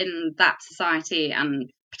power in that society and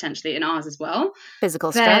potentially in ours as well,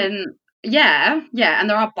 physical strength, and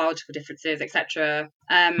there are biological differences, etc.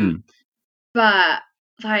 But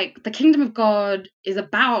like the kingdom of God is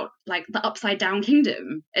about like the upside down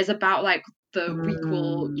kingdom, is about like the weak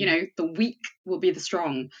will, the weak will be the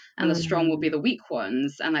strong, and the strong will be the weak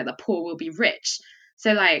ones, and like the poor will be rich.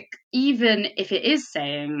 So like, even if it is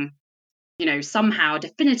saying, somehow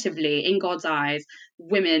definitively in God's eyes,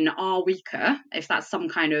 women are weaker, if that's some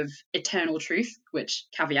kind of eternal truth, which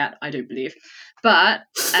caveat, I don't believe. But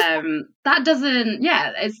that doesn't,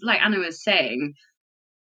 it's like Anna was saying,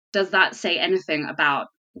 does that say anything about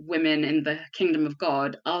women in the kingdom of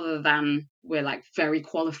God other than we're like very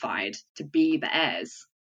qualified to be the heirs?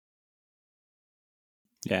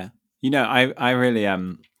 Yeah. I really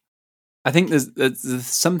I think there's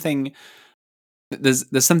something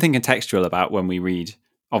contextual about when we read,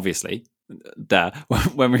 obviously,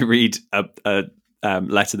 when we read a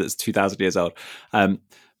letter that's 2,000 years old.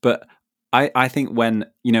 But I think when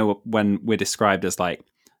we're described as like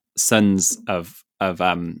sons of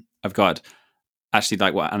God, actually,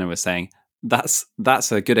 like what Anna was saying, that's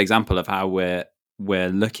a good example of how we're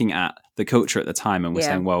looking at the culture at the time, and we're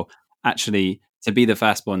saying, well, actually, to be the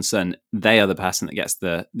firstborn son, they are the person that gets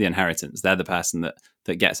the inheritance. They're the person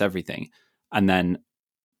that gets everything. And then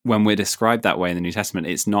when we're described that way in the New Testament,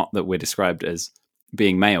 it's not that we're described as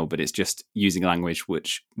being male, but it's just using language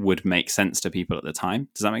which would make sense to people at the time.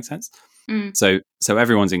 Does that make sense? Mm. So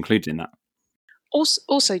everyone's included in that.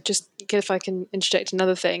 Also, just if I can interject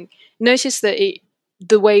another thing, notice that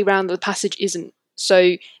the way round the passage isn't.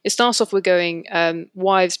 So it starts off with going,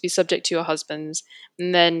 wives, be subject to your husbands,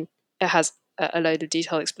 and then it has a load of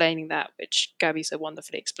detail explaining that, which Gabby so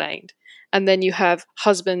wonderfully explained. And then you have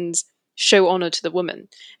husbands, show honor to the woman.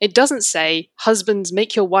 It doesn't say, husbands,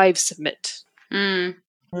 make your wives submit. Mm.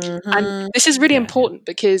 And this is really important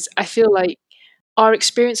because I feel like our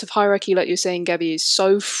experience of hierarchy, like you're saying, Gabby, is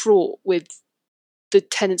so fraught with the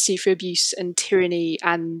tendency for abuse and tyranny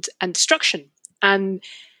and destruction. And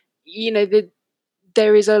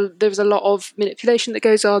there is a lot of manipulation that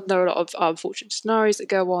goes on. There are a lot of unfortunate scenarios that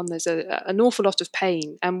go on. There's an awful lot of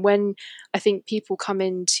pain. And when I think people come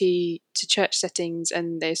into church settings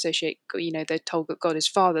and they associate, they're told that God is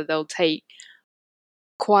Father, they'll take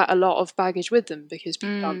quite a lot of baggage with them because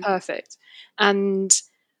people aren't perfect. And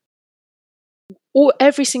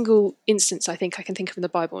every single instance I think I can think of in the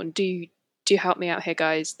Bible, and do help me out here,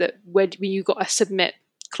 guys, that when you got a submit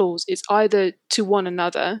clause, it's either to one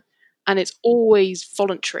another and it's always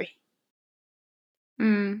voluntary.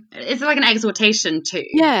 It's like an exhortation to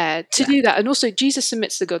do that. And also Jesus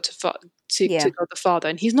submits to God to God the Father,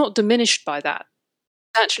 and he's not diminished by that.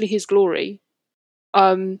 It's actually his glory.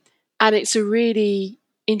 And it's a really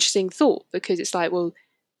interesting thought because it's like, well,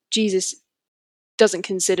 Jesus doesn't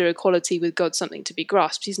consider equality with God something to be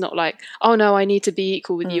grasped. He's not like, oh no, I need to be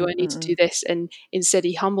equal with you, I need to do this. And instead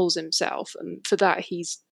he humbles himself, and for that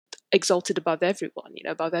he's exalted above everyone,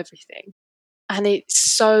 above everything. And it's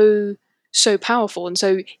so powerful. And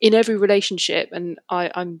so in every relationship, and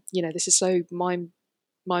I'm this is so mind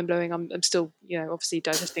blowing, I'm still obviously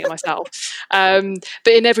digesting it myself,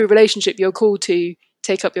 but in every relationship you're called to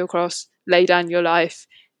take up your cross, lay down your life,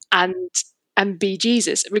 and be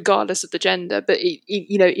Jesus, regardless of the gender. But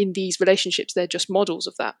in these relationships, they're just models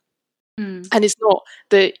of that. And it's not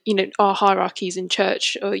that our hierarchies in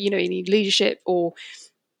church, or in leadership, or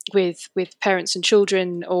with parents and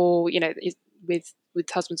children, or with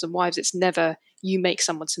husbands and wives. It's never you make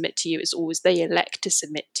someone submit to you. It's always they elect to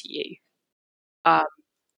submit to you,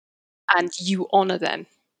 and you honor them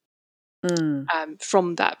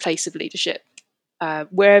from that place of leadership.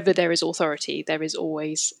 Wherever there is authority, there is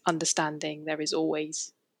always understanding, there is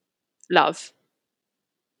always love.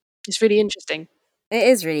 It's really interesting. It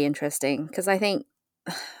is really interesting because I think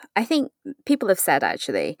people have said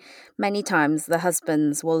actually many times the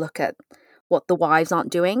husbands will look at what the wives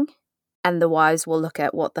aren't doing and the wives will look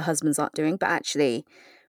at what the husbands aren't doing. But actually,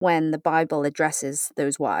 when the Bible addresses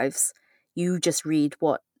those wives, you just read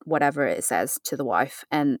whatever it says to the wife.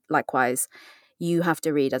 And likewise, you have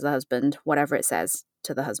to read as a husband whatever it says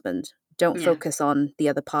to the husband. Don't focus on the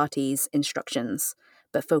other party's instructions,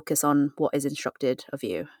 but focus on what is instructed of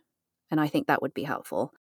you. And I think that would be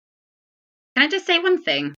helpful. Can I just say one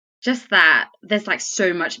thing? Just that there's like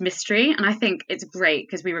so much mystery, and I think it's great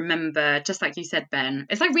because we remember, just like you said, Ben,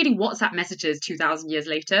 it's like reading WhatsApp messages 2,000 years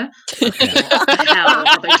later. What the hell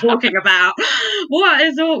are they talking about? What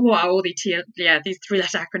are all these these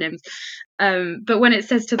 3-letter acronyms? But when it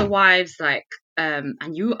says to the wives, like,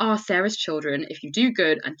 and you are Sarah's children if you do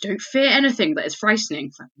good and don't fear anything that is frightening.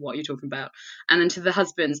 It's like, what are you talking about? And then to the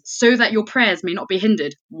husbands, so that your prayers may not be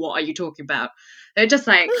hindered. What are you talking about? They're just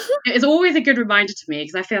like, it's always a good reminder to me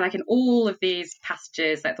because I feel like in all of these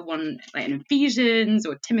passages, like the one like in Ephesians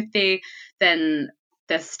or Timothy, then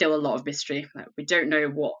there's still a lot of mystery. Like, we don't know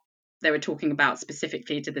what they were talking about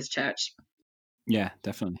specifically to this church. Yeah,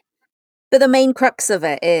 definitely. But the main crux of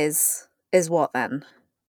it is what then?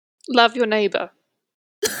 Love your neighbor.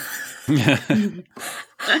 And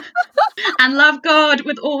love God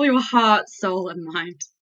with all your heart, soul, and mind.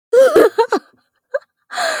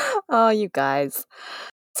 Oh, you guys.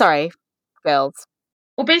 Sorry, girls.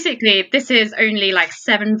 Well, basically, this is only like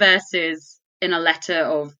 7 verses in a letter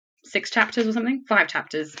of 6 chapters or something, 5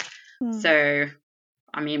 chapters. So,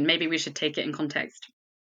 I mean, maybe we should take it in context.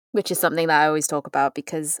 Which is something that I always talk about,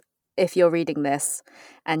 because if you're reading this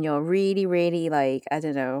and you're really, really like, I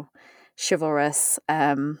don't know, chivalrous,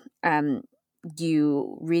 and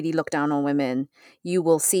you really look down on women, you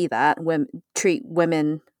will see that treat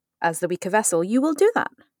women as the weaker vessel. You will do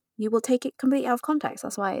that. you will take it completely out of context.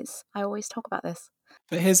 That's why I always talk about this.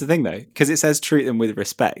 But here's the thing, though, because it says treat them with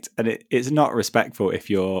respect, and it's not respectful if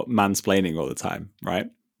you're mansplaining all the time, right?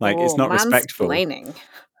 Like, it's not respectful mansplaining.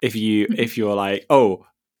 if you're like, oh,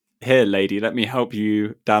 here, lady, let me help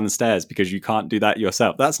you down the stairs because you can't do that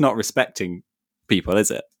yourself. That's not respecting people,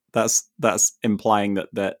 is it? That's implying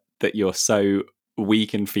that you're so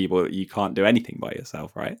weak and feeble that you can't do anything by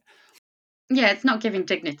yourself, right? Yeah, it's not giving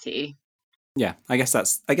dignity. Yeah, I guess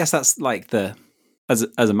that's like the as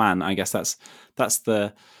a man, I guess that's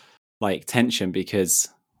the like tension, because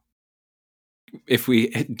if we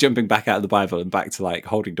jumping back out of the Bible and back to like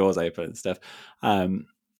holding doors open and stuff,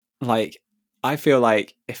 like I feel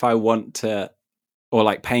like if I want to, or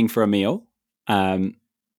like paying for a meal,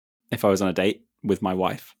 if I was on a date with my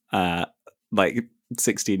wife, like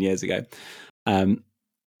 16 years ago,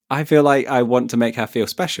 I feel like I want to make her feel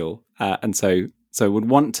special, and so would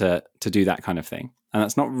want to do that kind of thing. And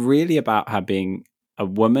that's not really about her being a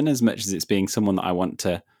woman as much as it's being someone that I want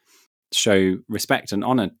to show respect and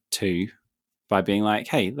honor to by being like,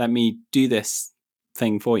 hey, let me do this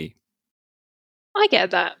thing for you. I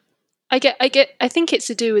get that. I think it's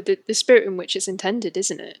to do with the spirit in which it's intended,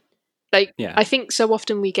 isn't it? Like, Yeah. I think so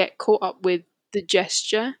often we get caught up with the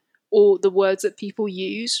gesture or the words that people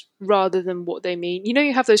use rather than what they mean. You know,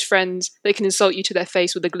 you have those friends, they can insult you to their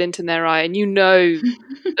face with a glint in their eye, and you know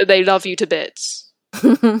that they love you to bits.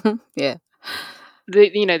 Yeah.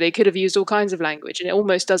 They could have used all kinds of language, and it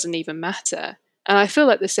almost doesn't even matter. And I feel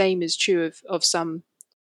like the same is true of some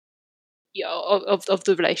of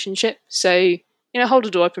the relationship. So, hold a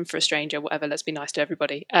door open for a stranger, whatever. Let's be nice to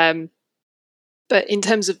everybody. But in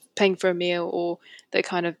terms of paying for a meal, or they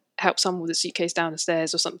kind of help someone with a suitcase down the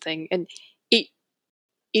stairs or something, and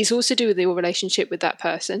it's also to do with your relationship with that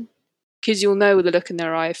person, because you'll know with the look in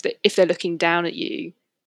their eye if they're looking down at you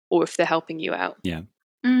or if they're helping you out. Yeah.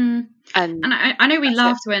 And I know we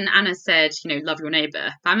laughed when Anna said, love your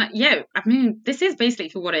neighbor. But I'm like, yeah, I mean, this is basically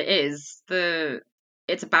for what it is.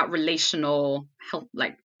 It's about relational health,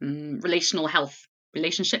 like relational health,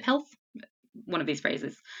 relationship health, one of these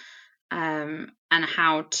phrases, and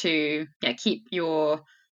how to keep your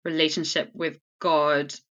relationship with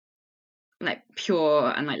God like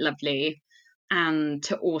pure and like lovely, and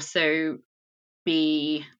to also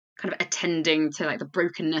be kind of attending to like the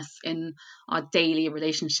brokenness in our daily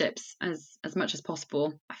relationships as much as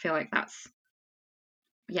possible. I feel like that's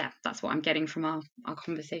what I'm getting from our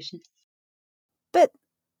conversation. But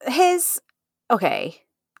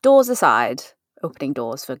doors aside, opening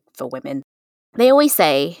doors for women, they always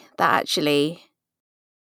say that actually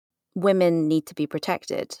women need to be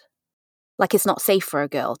protected. Like, it's not safe for a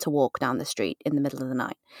girl to walk down the street in the middle of the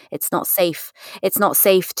night. It's not safe. It's not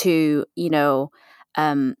safe to,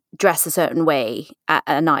 dress a certain way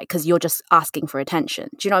at night because you're just asking for attention.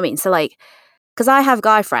 Do you know what I mean? So, like, because I have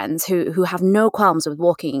guy friends who have no qualms with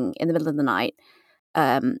walking in the middle of the night,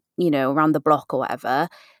 around the block or whatever.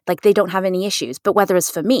 Like, they don't have any issues. But whether it's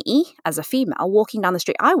for me as a female walking down the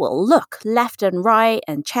street, I will look left and right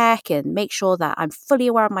and check and make sure that I'm fully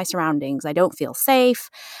aware of my surroundings. I don't feel safe.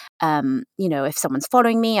 If someone's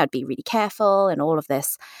following me, I'd be really careful and all of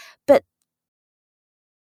this. But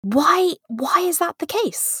why is that the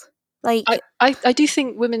case? Like, I do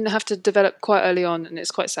think women have to develop quite early on, and it's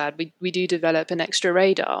quite sad. We do develop an extra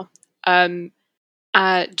radar.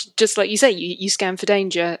 Just like you say, you scan for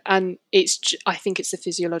danger, and I think it's a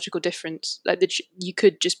physiological difference. Like, you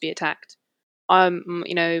could just be attacked.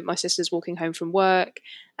 My sister's walking home from work.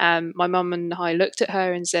 My mum and I looked at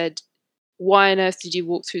her and said, "Why on earth did you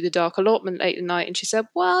walk through the dark allotment late at night?" And she said,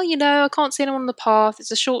 "Well, I can't see anyone on the path. It's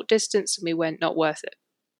a short distance." And we went, "Not worth it."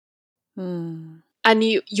 And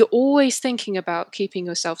you're always thinking about keeping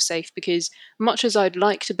yourself safe, because much as I'd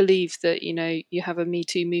like to believe that, you have a Me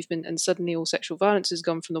Too movement and suddenly all sexual violence has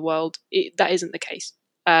gone from the world, that isn't the case.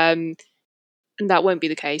 And that won't be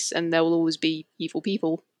the case. And there will always be evil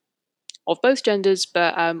people of both genders,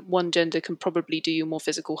 but one gender can probably do you more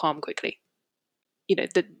physical harm quickly.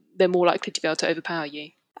 They're more likely to be able to overpower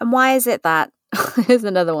you. And why is it that, here's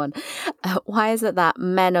another one, why is it that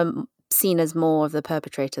men are seen as more of the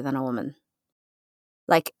perpetrator than a woman?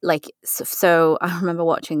 So I remember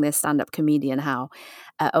watching this stand-up comedian, how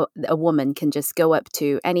a woman can just go up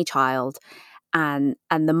to any child and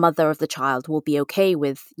the mother of the child will be okay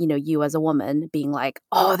with, you as a woman being like,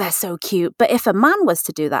 oh, they're so cute. But if a man was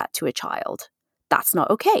to do that to a child, that's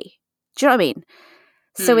not okay. Do you know what I mean?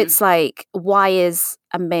 So it's like, why is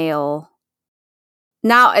a male...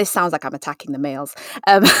 Now it sounds like I'm attacking the males.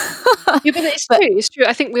 Yeah, but it's true. It's true.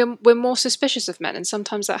 I think we're more suspicious of men, and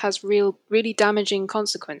sometimes that has really damaging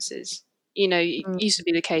consequences. It used to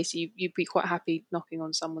be the case you'd be quite happy knocking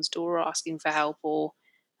on someone's door or asking for help, or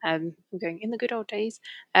I'm going in the good old days,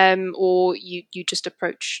 or you just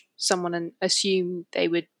approach someone and assume they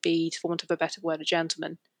would be, for want of a better word, a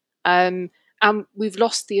gentleman. And we've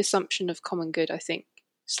lost the assumption of common good, I think,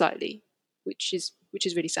 slightly, which is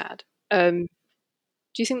really sad. Do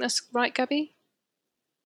you think that's right, Gabby?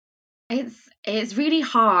 It's really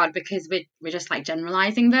hard because we're just like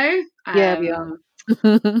generalizing though. Yeah, we are.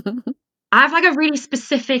 I have like a really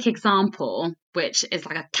specific example, which is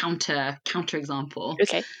like a counter example.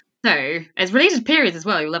 Okay. So it's related to periods as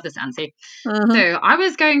well. You'll love this, Ansi. So I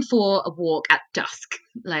was going for a walk at dusk,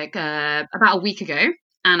 like about a week ago,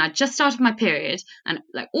 and I just started my period, and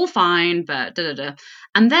like all fine, but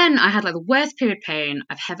and then I had like the worst period pain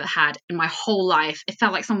I've ever had in my whole life. It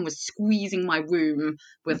felt like someone was squeezing my womb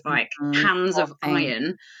with like hands of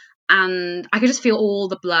iron. And I could just feel all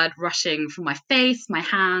the blood rushing from my face, my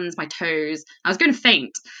hands, my toes. I was going to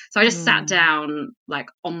faint. So I just sat down like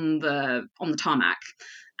on the tarmac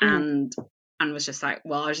and was just like,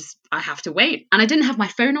 well, I have to wait. And I didn't have my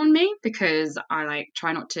phone on me because I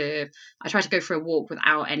try to go for a walk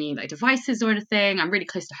without any like devices or anything. I'm really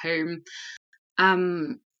close to home.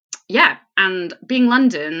 Yeah, and being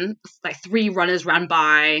London, like 3 runners ran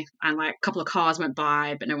by and like a couple of cars went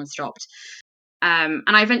by, but no one stopped. And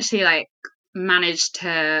I eventually like managed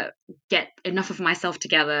to get enough of myself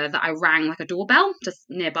together that I rang like a doorbell just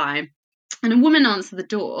nearby, and a woman answered the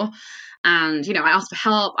door. And I asked for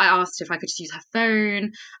help. I asked if I could just use her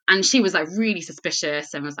phone, and she was like really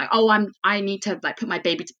suspicious and was like, "Oh, I need to like put my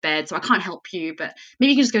baby to bed, so I can't help you, but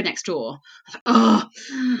maybe you can just go next door." I was like,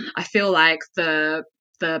 "Oh, I feel like the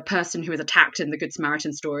person who was attacked in the Good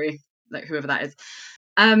Samaritan story, like whoever that is."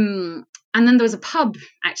 And then there was a pub,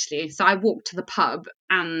 actually. So I walked to the pub,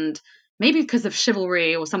 and maybe because of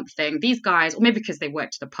chivalry or something, these guys, or maybe because they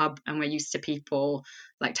worked at the pub and were used to people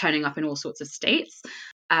like turning up in all sorts of states,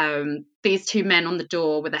 these 2 men on the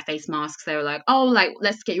door with their face masks, they were like, "Oh, like,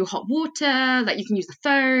 let's get you hot water, like you can use the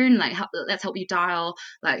phone, like let's help you dial,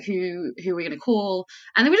 like who we're going to call."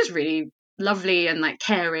 And they were just really lovely and like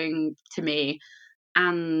caring to me.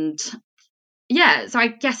 And yeah, so I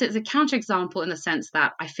guess it's a counterexample in the sense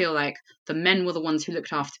that I feel like the men were the ones who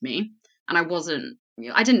looked after me, and I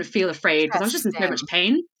didn't feel afraid because I was just in so much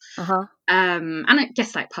pain. And I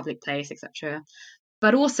guess like public place, etc.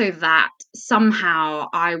 But also that somehow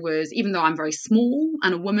I was, even though I'm very small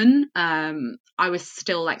and a woman, I was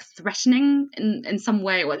still like threatening in some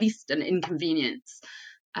way, or at least an inconvenience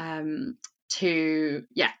to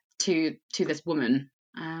this woman.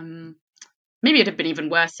 Maybe it'd have been even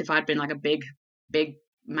worse if I'd been like a big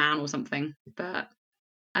man or something, but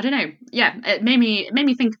I don't know. Yeah, it made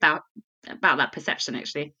me think about that perception,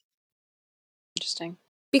 actually. Interesting.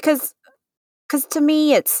 Because to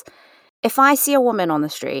me, it's, if I see a woman on the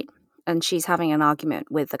street and she's having an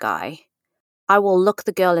argument with the guy, I will look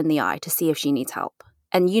the girl in the eye to see if she needs help.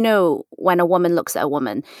 And when a woman looks at a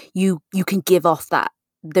woman, you can give off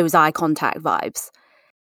those eye contact vibes,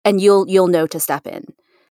 and you'll know to step in.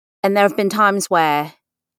 And there have been times where,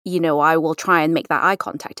 I will try and make that eye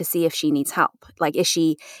contact to see if she needs help. Like, is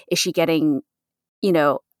she getting,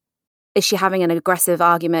 is she having an aggressive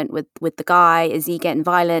argument with the guy? Is he getting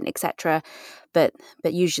violent, etc.? But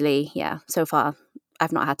usually, yeah, so far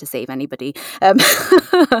I've not had to save anybody.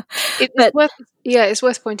 It's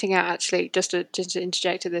worth pointing out, actually, just to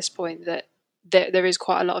interject at this point, that there is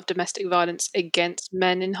quite a lot of domestic violence against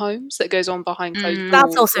men in homes that goes on behind closed doors.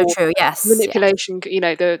 That's also true, yes. Manipulation,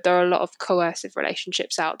 there are a lot of coercive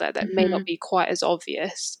relationships out there that may not be quite as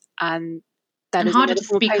obvious, and that is harder to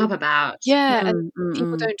speak up about. Yeah, and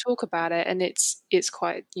people don't talk about it, and it's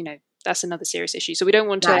quite, that's another serious issue. So we don't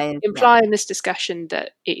want to imply in this discussion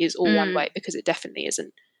that it is all one way, because it definitely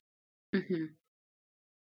isn't.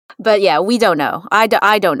 But yeah, we don't know. I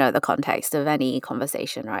don't know the context of any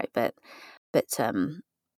conversation, right? But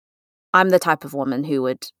I'm the type of woman who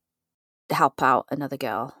would help out another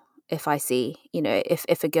girl if I see,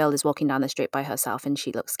 if a girl is walking down the street by herself and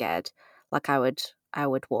she looks scared, like I would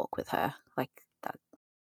walk with her like that.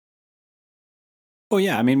 Well,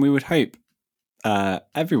 yeah, I mean, we would hope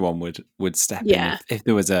everyone would step in if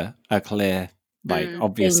there was a clear, like,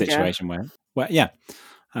 obvious danger situation where yeah.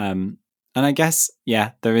 And I guess,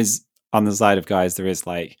 yeah, there is, on the side of guys, there is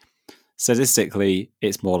like, statistically,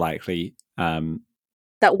 it's more likely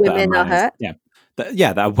that women are hurt.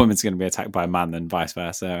 That a woman's going to be attacked by a man than vice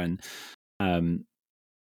versa, and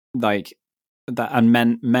like that, and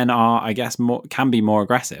men are, I guess, can be more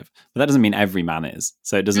aggressive, but that doesn't mean every man is.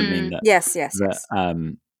 So it doesn't mean that yes.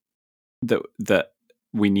 that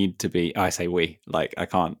we need to be. I say we, like, I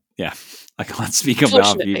can't. yeah, I can't speak on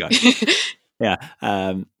behalf of you guys. Yeah.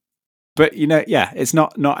 But it's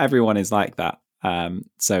not everyone is like that.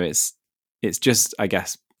 So it's just, I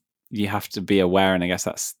guess, you have to be aware, and I guess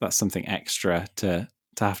that's something extra to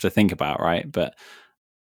have to think about, right? But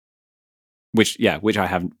which I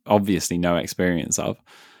have obviously no experience of.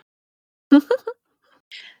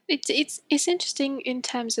 It's interesting in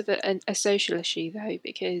terms of a social issue though,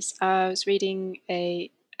 because I was reading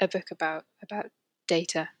a book about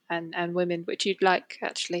data and women, which you'd like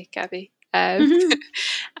actually, Gabby.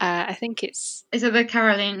 I think is it the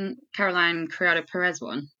Caroline Criado Perez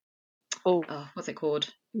one? Oh, what's it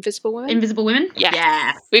called? Invisible Women? Invisible Women?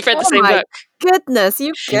 Yeah. We've read the same book. Goodness,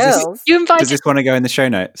 you girls. You invited... Does this want to go in the show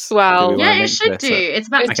notes? Well, yeah, it should do. It's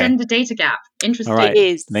about the gender data gap. Interesting. All right. It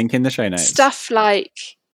is. Link in the show notes. Stuff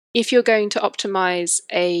like if you're going to optimize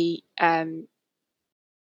a an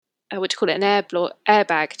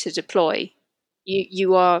airbag to deploy,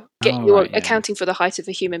 you are accounting for the height of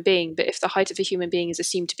a human being, but if the height of a human being is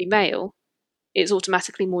assumed to be male, it's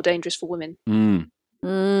automatically more dangerous for women.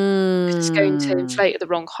 It's going to inflate at the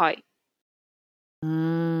wrong height.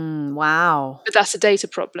 Wow. But that's a data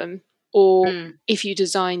problem. Or if you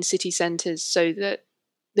design city centres so that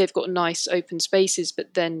they've got nice open spaces,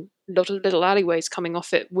 but then a lot of little alleyways coming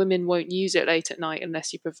off it, women won't use it late at night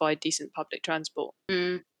unless you provide decent public transport.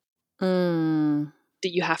 That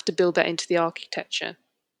you have to build that into the architecture.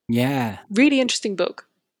 Yeah. Really interesting book.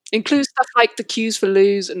 Includes stuff like the queues for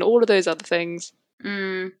loos and all of those other things.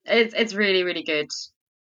 It's really, really good.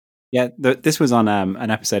 Yeah, this was on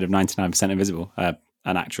an episode of 99% Invisible, an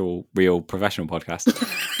actual, real professional podcast.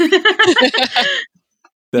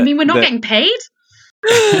 You mean we're not getting paid?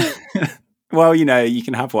 Well, you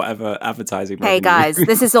can have whatever advertising. Hey guys,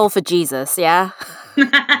 this is all for Jesus, yeah?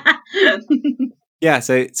 Yeah,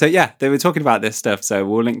 so yeah, they were talking about this stuff, so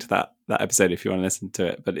we'll link to that episode if you want to listen to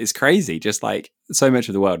it. But it's crazy, just like so much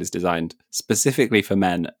of the world is designed specifically for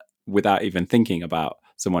men without even thinking about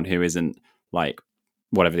someone who isn't like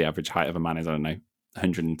whatever the average height of a man is, I don't know,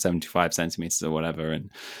 175 centimeters or whatever,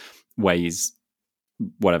 and weighs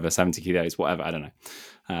whatever, 70 kilos, whatever, I don't know.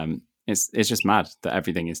 It's just mad that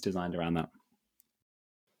everything is designed around that.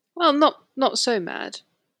 Well, not so mad,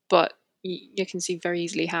 but you can see very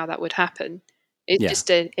easily how that would happen. It's just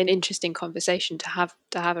an interesting conversation to have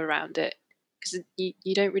around it, because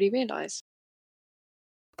you don't really realise.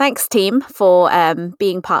 Thanks, team, for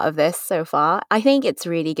being part of this so far. I think it's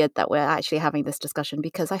really good that we're actually having this discussion,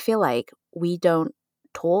 because I feel like we don't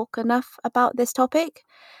talk enough about this topic.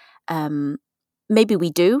 Maybe we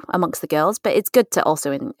do amongst the girls, but it's good to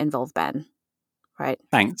also involve Ben, right?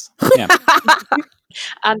 Thanks. Yeah.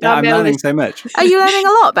 And I'm learning so much. Are you learning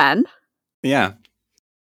a lot, Ben? Yeah.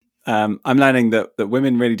 I'm learning that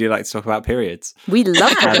women really do like to talk about periods. We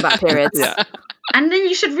love talking about periods. Yeah. And then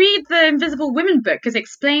you should read the Invisible Women book, because it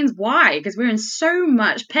explains why, because we're in so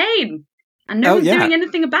much pain and no one's doing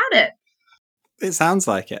anything about it. It sounds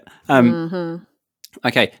like it.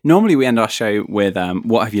 Okay, normally we end our show with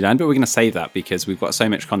what have you learned, but we're going to save that because we've got so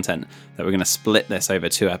much content that we're going to split this over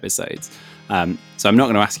 2 episodes. So I'm not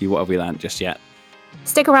going to ask you what have we learned just yet.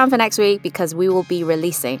 Stick around for next week, because we will be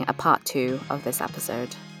releasing a part 2 of this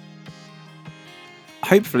episode.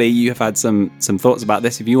 Hopefully you have had some thoughts about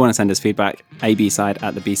this. If you want to send us feedback,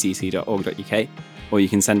 abside@thebcc.org.uk, or you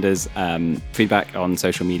can send us feedback on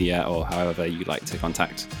social media or however you like to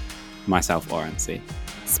contact myself or Ansi.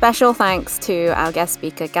 Special thanks to our guest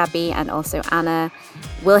speaker, Gabby, and also Anna.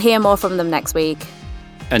 We'll hear more from them next week.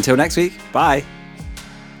 Until next week, bye.